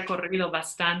has recorrido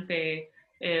bastante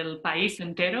el país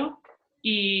entero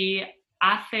y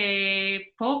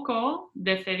hace poco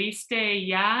decidiste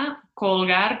ya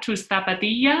colgar tus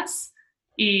zapatillas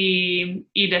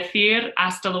y decir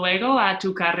hasta luego a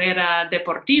tu carrera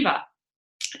deportiva.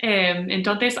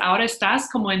 Entonces ahora estás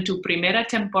como en tu primera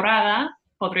temporada,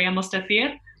 podríamos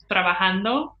decir,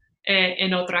 trabajando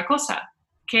en otra cosa.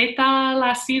 ¿Qué tal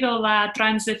ha sido la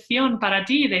transición para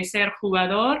ti de ser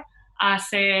jugador a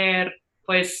ser,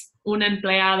 pues, un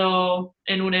empleado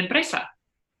en una empresa?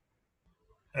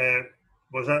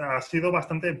 Pues ha sido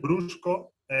bastante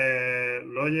brusco.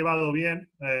 Lo he llevado bien,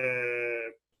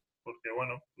 porque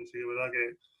bueno, pues sí es verdad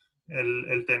que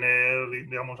el tener,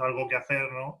 digamos, algo que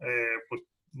hacer, ¿no? Pues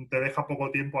te deja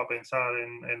poco tiempo a pensar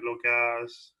en lo que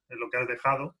has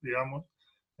dejado, digamos.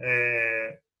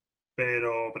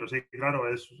 Pero sí,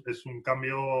 claro, es un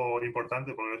cambio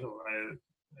importante porque eso, el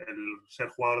ser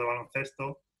jugador de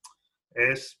baloncesto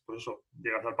es, pues eso,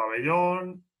 llegas al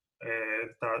pabellón,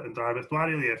 entras al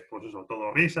vestuario y es, pues eso,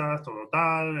 todo risas, todo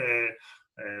tal,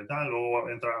 luego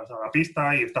entras a la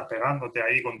pista y estás pegándote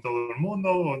ahí con todo el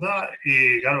mundo, tal,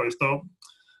 y claro, esto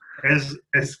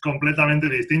es completamente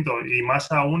distinto y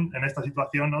más aún en esta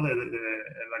situación, ¿no? en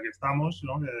la que estamos,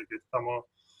 ¿no? De que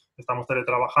estamos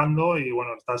teletrabajando y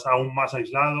bueno, estás aún más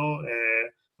aislado.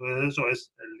 Entonces eso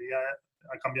el día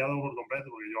ha cambiado por completo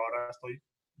porque yo ahora estoy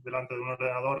delante de un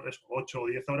ordenador 8 o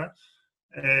 10 horas.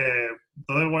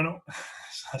 Entonces, bueno,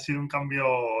 ha sido un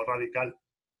cambio radical.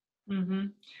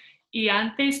 Y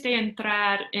antes de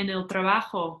entrar en el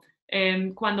trabajo,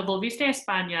 cuando volviste a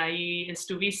España y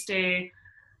estuviste,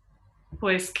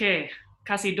 pues, ¿qué?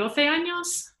 ¿Casi 12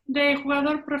 años de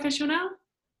jugador profesional?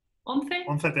 ¿11?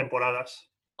 11 temporadas.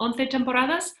 11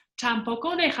 temporadas,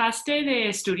 tampoco dejaste de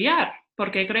estudiar,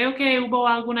 porque creo que hubo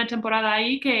alguna temporada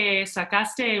ahí que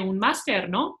sacaste un máster,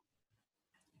 ¿no?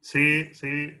 Sí,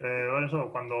 sí. Bueno,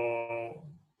 eso, cuando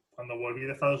volví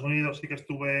de Estados Unidos sí que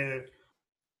estuve,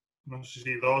 no sé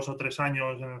si 2 o 3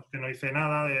 años en los que no hice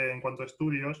nada en cuanto a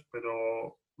estudios,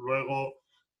 pero luego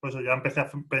pues ya empecé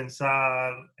a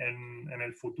pensar en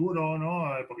el futuro,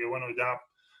 ¿no? Porque bueno, ya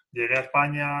llegué a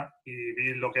España y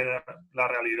vi lo que era la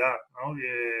realidad, ¿no?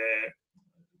 Que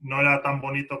no era tan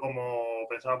bonito como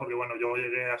pensaba, porque bueno, yo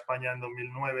llegué a España en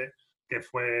 2009, que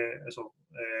fue eso,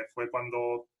 fue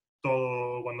cuando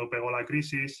pegó la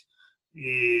crisis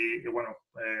y bueno,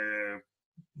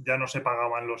 ya no se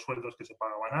pagaban los sueldos que se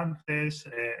pagaban antes.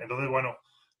 Entonces, bueno,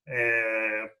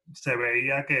 se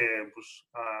veía que pues,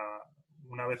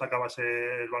 una vez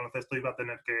acabase el baloncesto iba a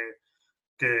tener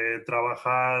que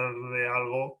trabajar de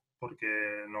algo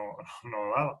porque no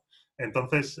daba.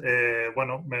 Entonces,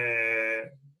 bueno,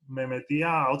 me metí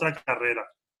a otra carrera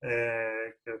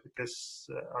que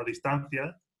es a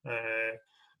distancia,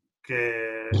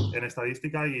 que en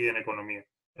estadística y en economía.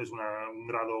 Es un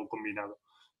grado combinado.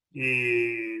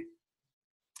 Y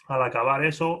al acabar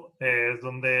eso es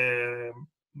donde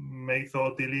me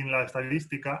hizo tilín la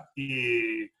estadística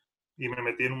y me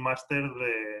metí en un máster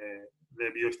de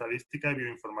bioestadística y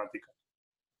bioinformática.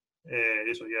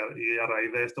 Y a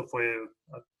raíz de esto fue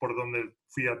por donde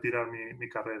fui a tirar mi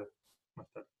carrera.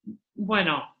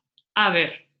 Bueno, a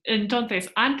ver,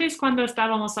 entonces, antes cuando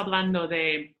estábamos hablando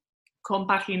de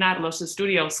compaginar los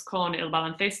estudios con el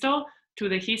baloncesto, tú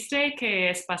dijiste que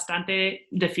es bastante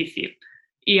difícil.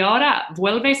 Y ahora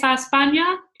vuelves a España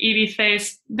y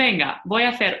dices, venga, voy a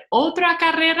hacer otra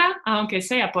carrera, aunque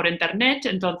sea por internet,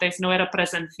 entonces no era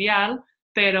presencial,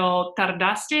 pero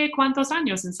 ¿tardaste cuántos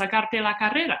años en sacarte la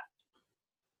carrera?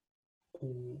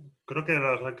 Creo que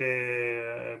la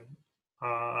saqué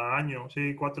a años,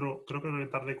 sí, creo que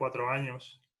tardé 4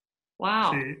 años. Sí,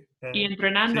 Wow. Y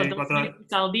entrenando sí, 2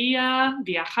 veces al día, sí,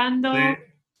 viajando.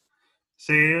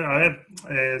 sí, a ver,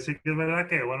 sí que es verdad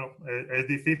que, bueno, es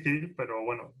difícil, pero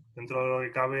bueno, dentro de lo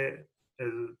que cabe,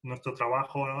 nuestro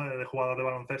trabajo, ¿no?, de jugador de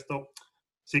baloncesto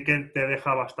sí que te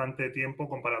deja bastante tiempo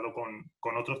comparado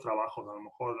con otros trabajos, a lo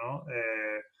mejor, ¿no?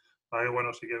 A ver,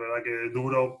 bueno, sí que es verdad que es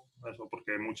duro, eso,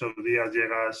 porque muchos días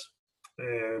llegas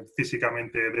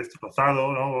físicamente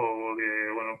destrozado, ¿no? O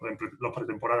que, bueno, las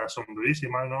pretemporadas son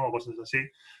durísimas, ¿no? O cosas así.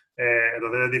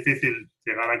 Entonces es difícil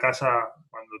llegar a casa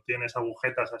cuando tienes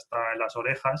agujetas hasta en las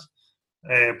orejas,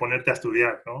 ponerte a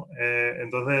estudiar, ¿no?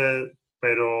 Entonces,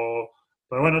 pero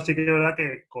bueno, sí que es verdad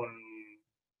que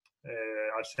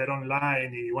al ser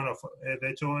online y bueno, de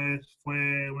hecho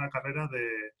fue una carrera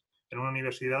en una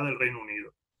universidad del Reino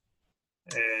Unido.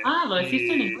 Ah, lo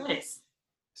hiciste en Y inglés.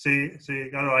 sí, sí,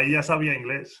 claro, ahí ya sabía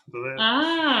inglés. Entonces,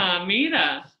 Ah,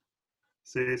 mira,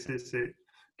 sí, sí, sí.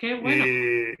 qué bueno.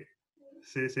 Y,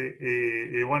 sí, sí.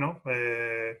 Y bueno,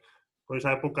 por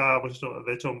esa época, pues eso,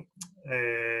 de hecho,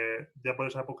 ya por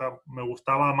esa época me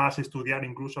gustaba más estudiar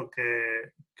incluso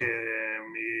que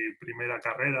mi primera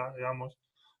carrera, digamos.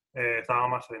 Estaba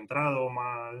más centrado,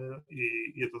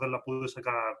 y entonces la pude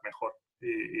sacar mejor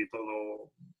y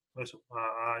todo eso,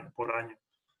 por año.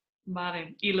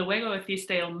 Vale. Y luego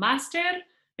hiciste el máster.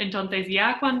 Entonces,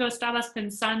 ya cuando estabas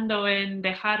pensando en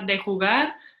dejar de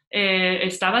jugar,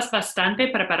 estabas bastante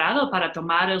preparado para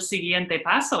tomar el siguiente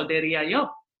paso, diría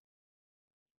yo.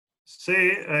 Sí,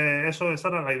 esa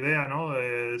era la idea, ¿no?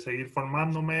 Seguir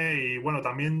formándome y bueno,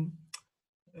 también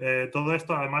todo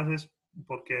esto además es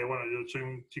porque, bueno, yo soy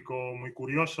un chico muy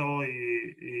curioso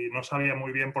y no sabía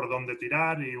muy bien por dónde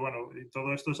tirar y bueno, y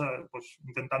todo esto es pues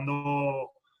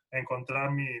intentando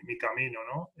encontrar mi camino,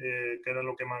 ¿no? Que era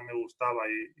lo que más me gustaba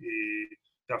y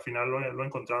al final lo he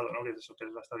encontrado, ¿no? Que es eso, que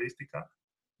es la estadística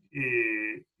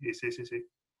y sí, sí, sí.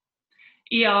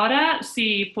 Y ahora,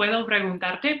 si puedo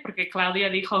preguntarte, porque Claudia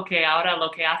dijo que ahora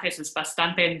lo que haces es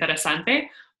bastante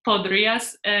interesante,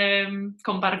 ¿podrías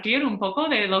compartir un poco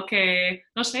de lo que,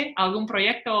 no sé, algún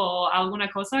proyecto o alguna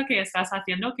cosa que estás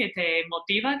haciendo que te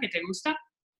motiva, que te gusta?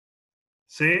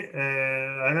 Sí,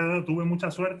 tuve mucha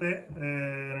suerte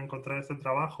en encontrar este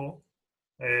trabajo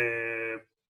eh,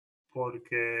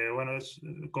 porque, bueno,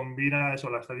 combina eso,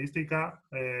 la estadística,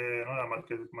 ¿no?,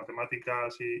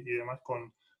 matemáticas y demás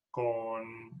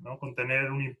 ¿no?, con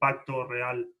tener un impacto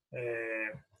real.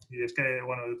 Y es que,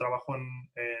 bueno, yo trabajo en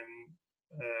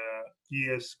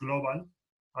IES Global,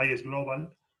 IES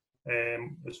Global,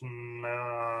 es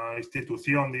una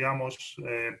institución, digamos,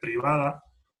 privada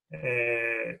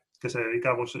que se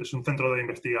dedica, pues es un centro de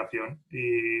investigación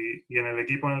y en el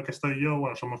equipo en el que estoy yo,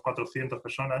 bueno, somos 400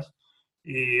 personas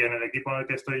y en el equipo en el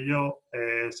que estoy yo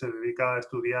se dedica a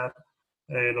estudiar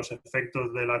los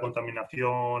efectos de la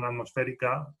contaminación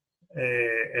atmosférica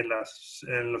en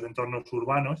los entornos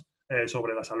urbanos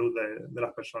sobre la salud de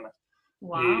las personas.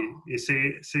 Wow. Y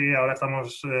sí, sí, ahora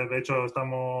estamos, de hecho,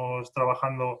 estamos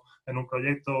trabajando en un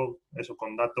proyecto, eso,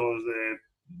 con datos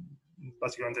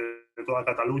básicamente de toda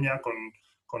Cataluña,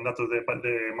 con datos de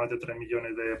más de 3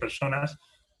 millones de personas,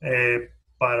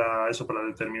 para eso, para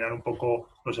determinar un poco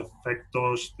los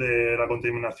efectos de la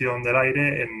contaminación del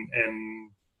aire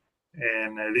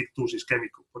en el ictus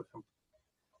isquémico, por ejemplo.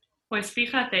 Pues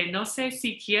fíjate, no sé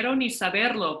si quiero ni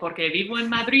saberlo porque vivo en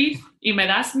Madrid y me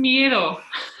das miedo,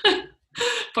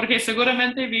 porque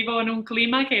seguramente vivo en un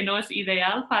clima que no es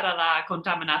ideal para la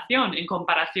contaminación en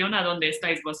comparación a donde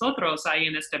estáis vosotros, ahí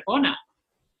en Estepona.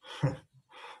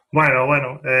 Bueno,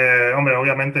 bueno, hombre,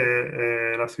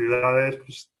 obviamente las ciudades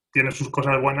pues, tienen sus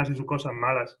cosas buenas y sus cosas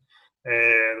malas.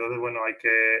 Entonces, bueno, hay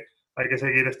que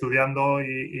seguir estudiando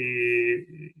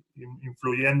y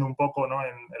influyendo un poco, ¿no?,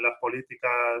 en las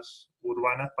políticas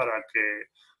urbanas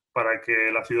para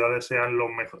que las ciudades sean lo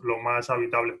más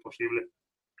habitables posible.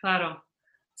 Claro.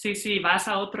 Sí, sí, vas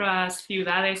a otras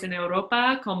ciudades en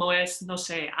Europa como es, no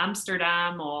sé,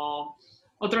 Ámsterdam o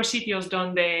otros sitios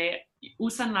donde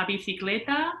usan la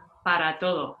bicicleta para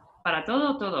todo,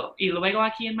 todo. Y luego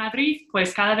aquí en Madrid,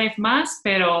 pues cada vez más,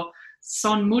 pero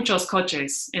son muchos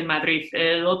coches en Madrid.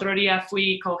 El otro día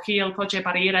cogí el coche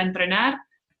para ir a entrenar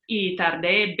y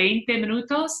tardé 20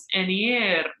 minutos en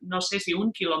ir, no sé si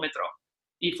 1 kilómetro,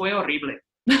 y fue horrible.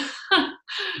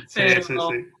 Sí, sí,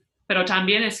 sí. Pero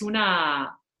también es un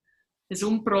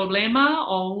problema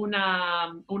o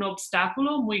un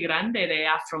obstáculo muy grande de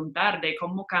afrontar, de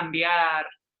cómo cambiar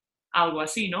algo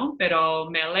así, ¿no? Pero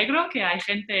me alegro que hay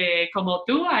gente como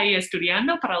tú ahí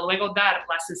estudiando para luego dar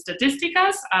las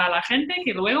estadísticas a la gente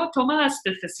que luego toma las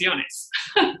decisiones.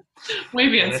 Muy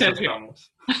bien, En eso Sergio.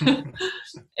 estamos.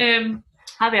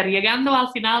 A ver, llegando al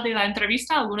final de la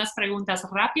entrevista, algunas preguntas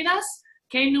rápidas.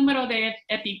 ¿Qué número de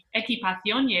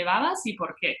equipación llevabas y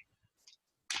por qué?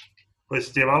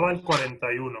 Pues llevaba el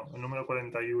 41, el número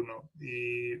 41.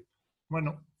 Y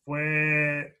bueno,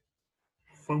 fue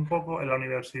un poco en la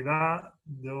universidad.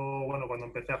 Yo, bueno, cuando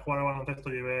empecé a jugar al baloncesto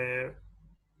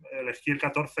elegí el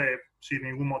 14 sin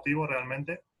ningún motivo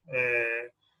realmente.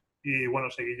 Y bueno,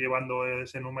 seguí llevando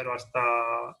ese número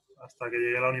hasta que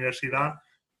llegué a la universidad.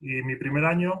 Y mi primer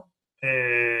año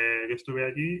que estuve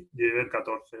allí, llevé el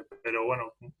 14. Pero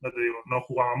bueno, ya te digo, no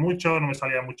jugaba mucho, no me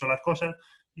salían mucho las cosas.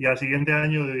 Y al siguiente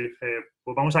año dije,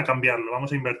 pues vamos a cambiarlo,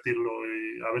 vamos a invertirlo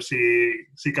y a ver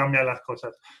si cambian las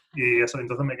cosas. Y eso,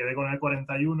 entonces me quedé con el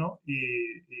 41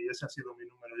 y ese ha sido mi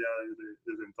número ya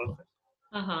desde entonces.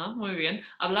 Ajá, muy bien.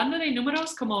 Hablando de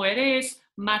números, como eres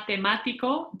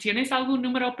matemático, ¿tienes algún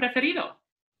número preferido?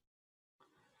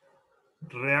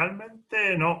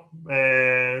 Realmente no.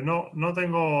 No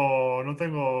tengo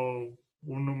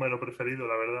un número preferido,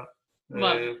 la verdad.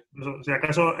 Vale. Si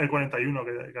acaso el 41,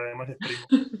 que además es primo.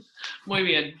 Muy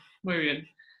bien, muy bien.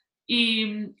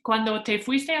 Y cuando te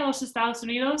fuiste a los Estados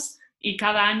Unidos y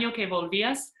cada año que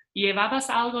volvías, ¿llevabas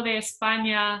algo de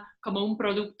España como un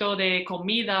producto de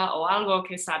comida o algo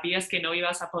que sabías que no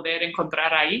ibas a poder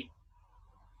encontrar ahí?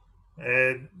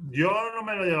 Yo no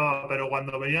me lo llevaba, pero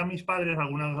cuando venían mis padres,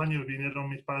 algunos años vinieron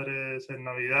mis padres en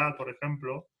Navidad, por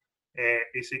ejemplo,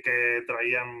 y sí que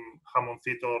traían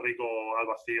jamoncito rico al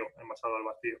vacío, envasado al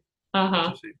vacío. Ajá.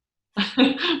 Eso sí.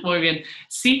 Muy bien.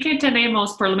 Sí que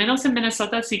tenemos, por lo menos en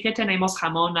Minnesota, sí que tenemos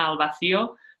jamón al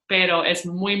vacío, pero es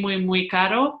muy, muy, muy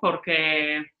caro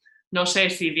porque no sé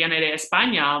si viene de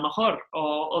España a lo mejor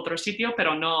o otro sitio,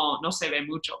 pero no se ve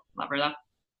mucho, la verdad.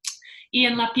 ¿Y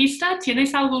en la pista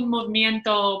tienes algún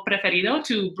movimiento preferido,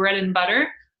 tu bread and butter?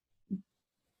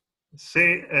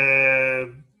 Sí,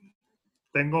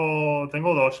 tengo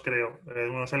dos, creo.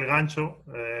 Uno es el gancho.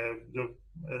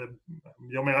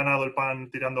 Yo me he ganado el pan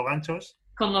tirando ganchos.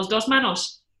 ¿Con las dos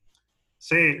manos?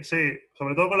 Sí, sí,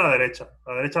 sobre todo con la derecha.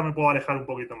 La derecha me puedo alejar un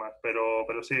poquito más, pero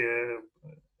sí,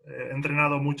 he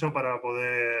entrenado mucho para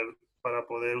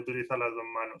poder utilizar las dos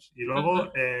manos. Y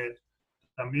luego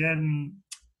también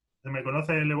se me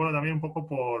conoce el bueno también un poco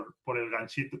por el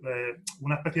ganchito,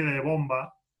 una especie de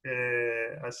bomba,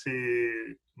 así,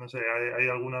 no sé, hay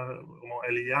algunas como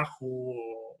el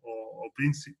Yahoo o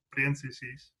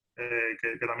Princesses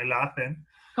que también la hacen.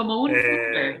 Como un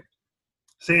floater.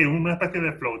 Sí, una especie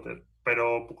de floater,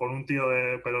 pero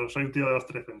pero soy un tío de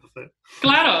 2'13", entonces.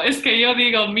 Claro, es que yo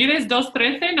digo, mides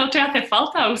 2'13", no te hace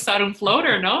falta usar un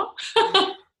floater, ¿no?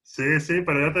 Sí, sí,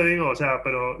 pero ya te digo, o sea,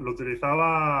 pero lo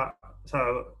utilizaba, o sea,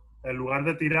 en lugar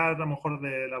de tirar a lo mejor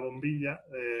de la bombilla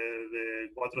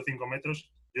de 4 o 5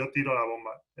 metros, yo tiro la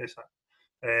bomba, esa.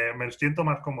 Me siento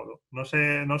más cómodo. No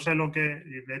sé lo que,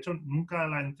 y de hecho nunca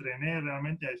la entrené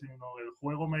realmente, sino el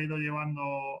juego me ha ido llevando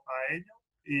a ello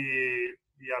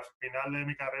y al final de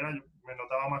mi carrera me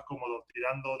notaba más cómodo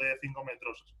tirando de 5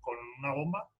 metros con una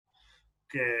bomba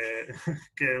que,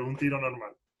 que un tiro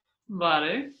normal.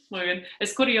 Vale, muy bien.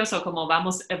 Es curioso cómo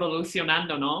vamos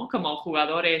evolucionando, ¿no? Como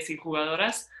jugadores y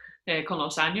jugadoras con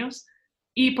los años.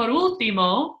 Y por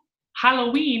último,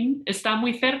 Halloween está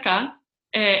muy cerca.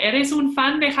 ¿Eres un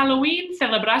fan de Halloween?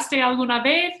 ¿Celebraste alguna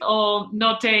vez o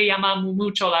no te llama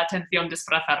mucho la atención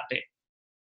disfrazarte?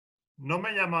 No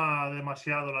me llama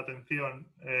demasiado la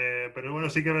atención, pero bueno,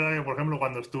 sí que es verdad que, por ejemplo,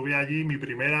 cuando estuve allí, mi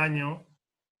primer año,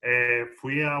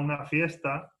 fui a una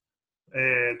fiesta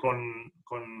con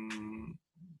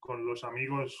los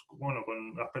amigos, bueno,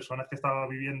 con las personas que estaba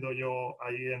viviendo yo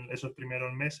allí en esos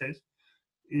primeros meses.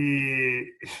 Y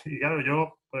claro,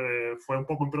 yo fue un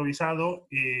poco improvisado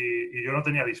y yo no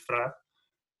tenía disfraz.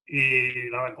 Y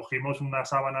nada, cogimos una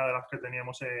sábana de las que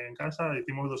teníamos en casa,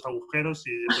 hicimos 2 agujeros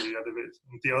y ya te ves,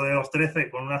 un tío de 2'13"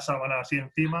 con una sábana así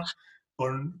encima,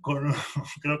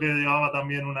 creo que llevaba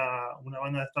también una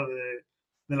banda de estas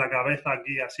de la cabeza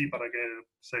aquí así para que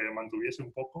se mantuviese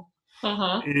un poco.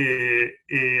 Ajá.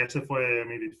 Y ese fue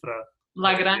mi disfraz.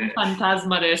 La gran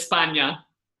fantasma de España.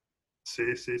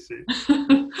 Sí, sí, sí.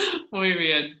 Muy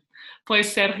bien.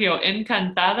 Pues Sergio,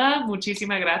 encantada.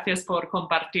 Muchísimas gracias por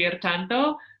compartir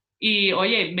tanto. Y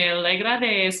oye, me alegra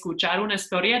de escuchar una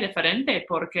historia diferente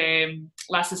porque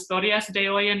las historias de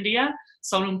hoy en día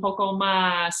son un poco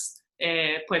más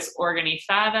pues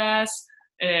organizadas.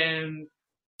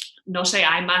 No sé,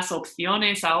 hay más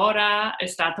opciones ahora,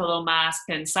 está todo más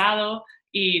pensado.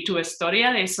 Y tu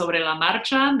historia de sobre la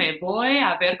marcha, me voy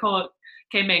a ver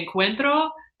qué me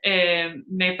encuentro.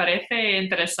 Me parece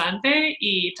interesante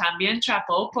y también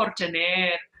chapó por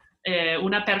tener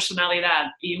una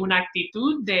personalidad y una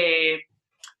actitud de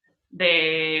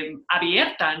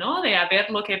abierta, ¿no? De a ver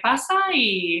lo que pasa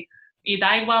y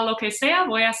da igual lo que sea,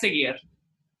 voy a seguir.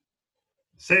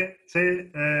 Sí, sí,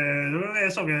 yo creo que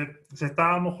eso, que se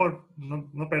está a lo mejor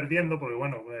no perdiendo, porque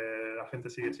bueno, la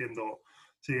gente sigue siendo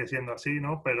así,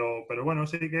 ¿no? Pero bueno,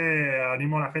 sí que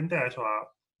animo a la gente a eso,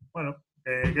 bueno,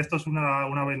 que esto es una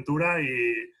aventura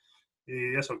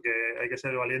y eso, que hay que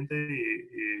ser valiente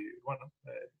y bueno,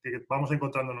 que vamos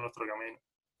encontrando nuestro camino.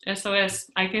 Eso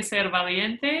es, hay que ser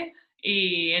valiente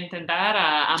y intentar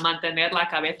a mantener la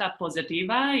cabeza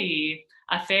positiva y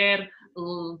hacer,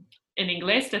 en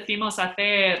inglés decimos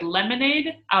hacer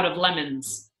lemonade out of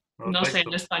lemons. Perfecto. No sé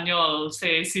en español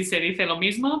si se dice lo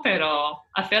mismo, pero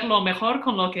hacerlo mejor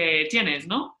con lo que tienes,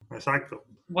 ¿no? Exacto.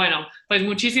 Bueno, pues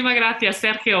muchísimas gracias,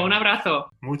 Sergio. Un abrazo.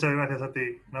 Muchas gracias a ti.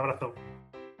 Un abrazo.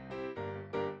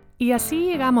 Y así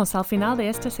llegamos al final de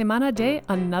esta semana de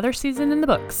Another Season in the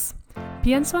Books.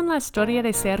 Pienso en la historia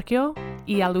de Sergio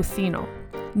y alucino.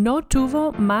 No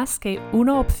tuvo más que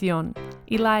una opción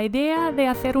y la idea de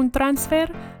hacer un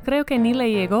transfer creo que ni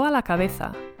le llegó a la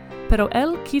cabeza. Pero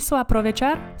él quiso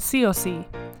aprovechar sí o sí.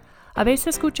 ¿Habéis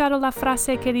escuchado la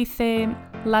frase que dice,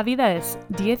 la vida es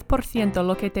 10%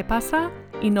 lo que te pasa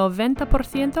y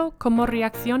 90% cómo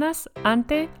reaccionas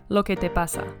ante lo que te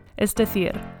pasa? Es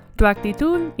decir, tu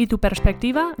actitud y tu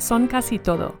perspectiva son casi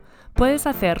todo. Puedes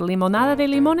hacer limonada de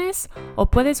limones o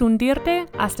puedes hundirte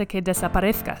hasta que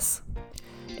desaparezcas.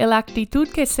 La actitud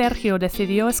que Sergio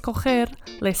decidió escoger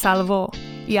le salvó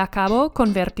y acabó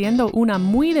convirtiendo una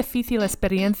muy difícil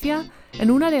experiencia en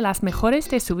una de las mejores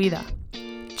de su vida.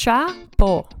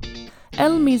 ¡Chapo!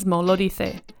 Él mismo lo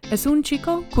dice, es un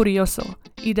chico curioso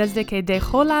y desde que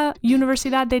dejó la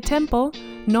Universidad de Temple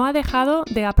no ha dejado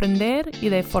de aprender y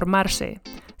de formarse,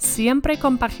 siempre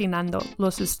compaginando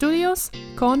los estudios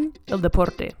con el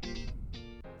deporte.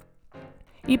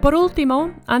 Y por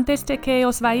último, antes de que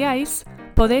os vayáis,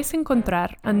 podéis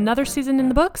encontrar Another Season in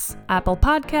the Books, Apple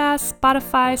Podcasts,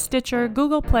 Spotify, Stitcher,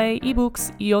 Google Play,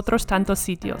 eBooks y otros tantos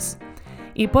sitios.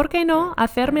 Y por qué no,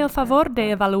 hacerme el favor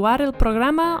de evaluar el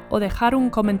programa o dejar un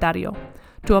comentario.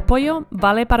 Tu apoyo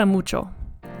vale para mucho.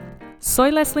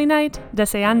 Soy Leslie Knight,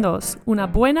 deseándoos una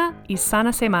buena y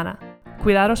sana semana.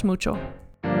 Cuidaros mucho.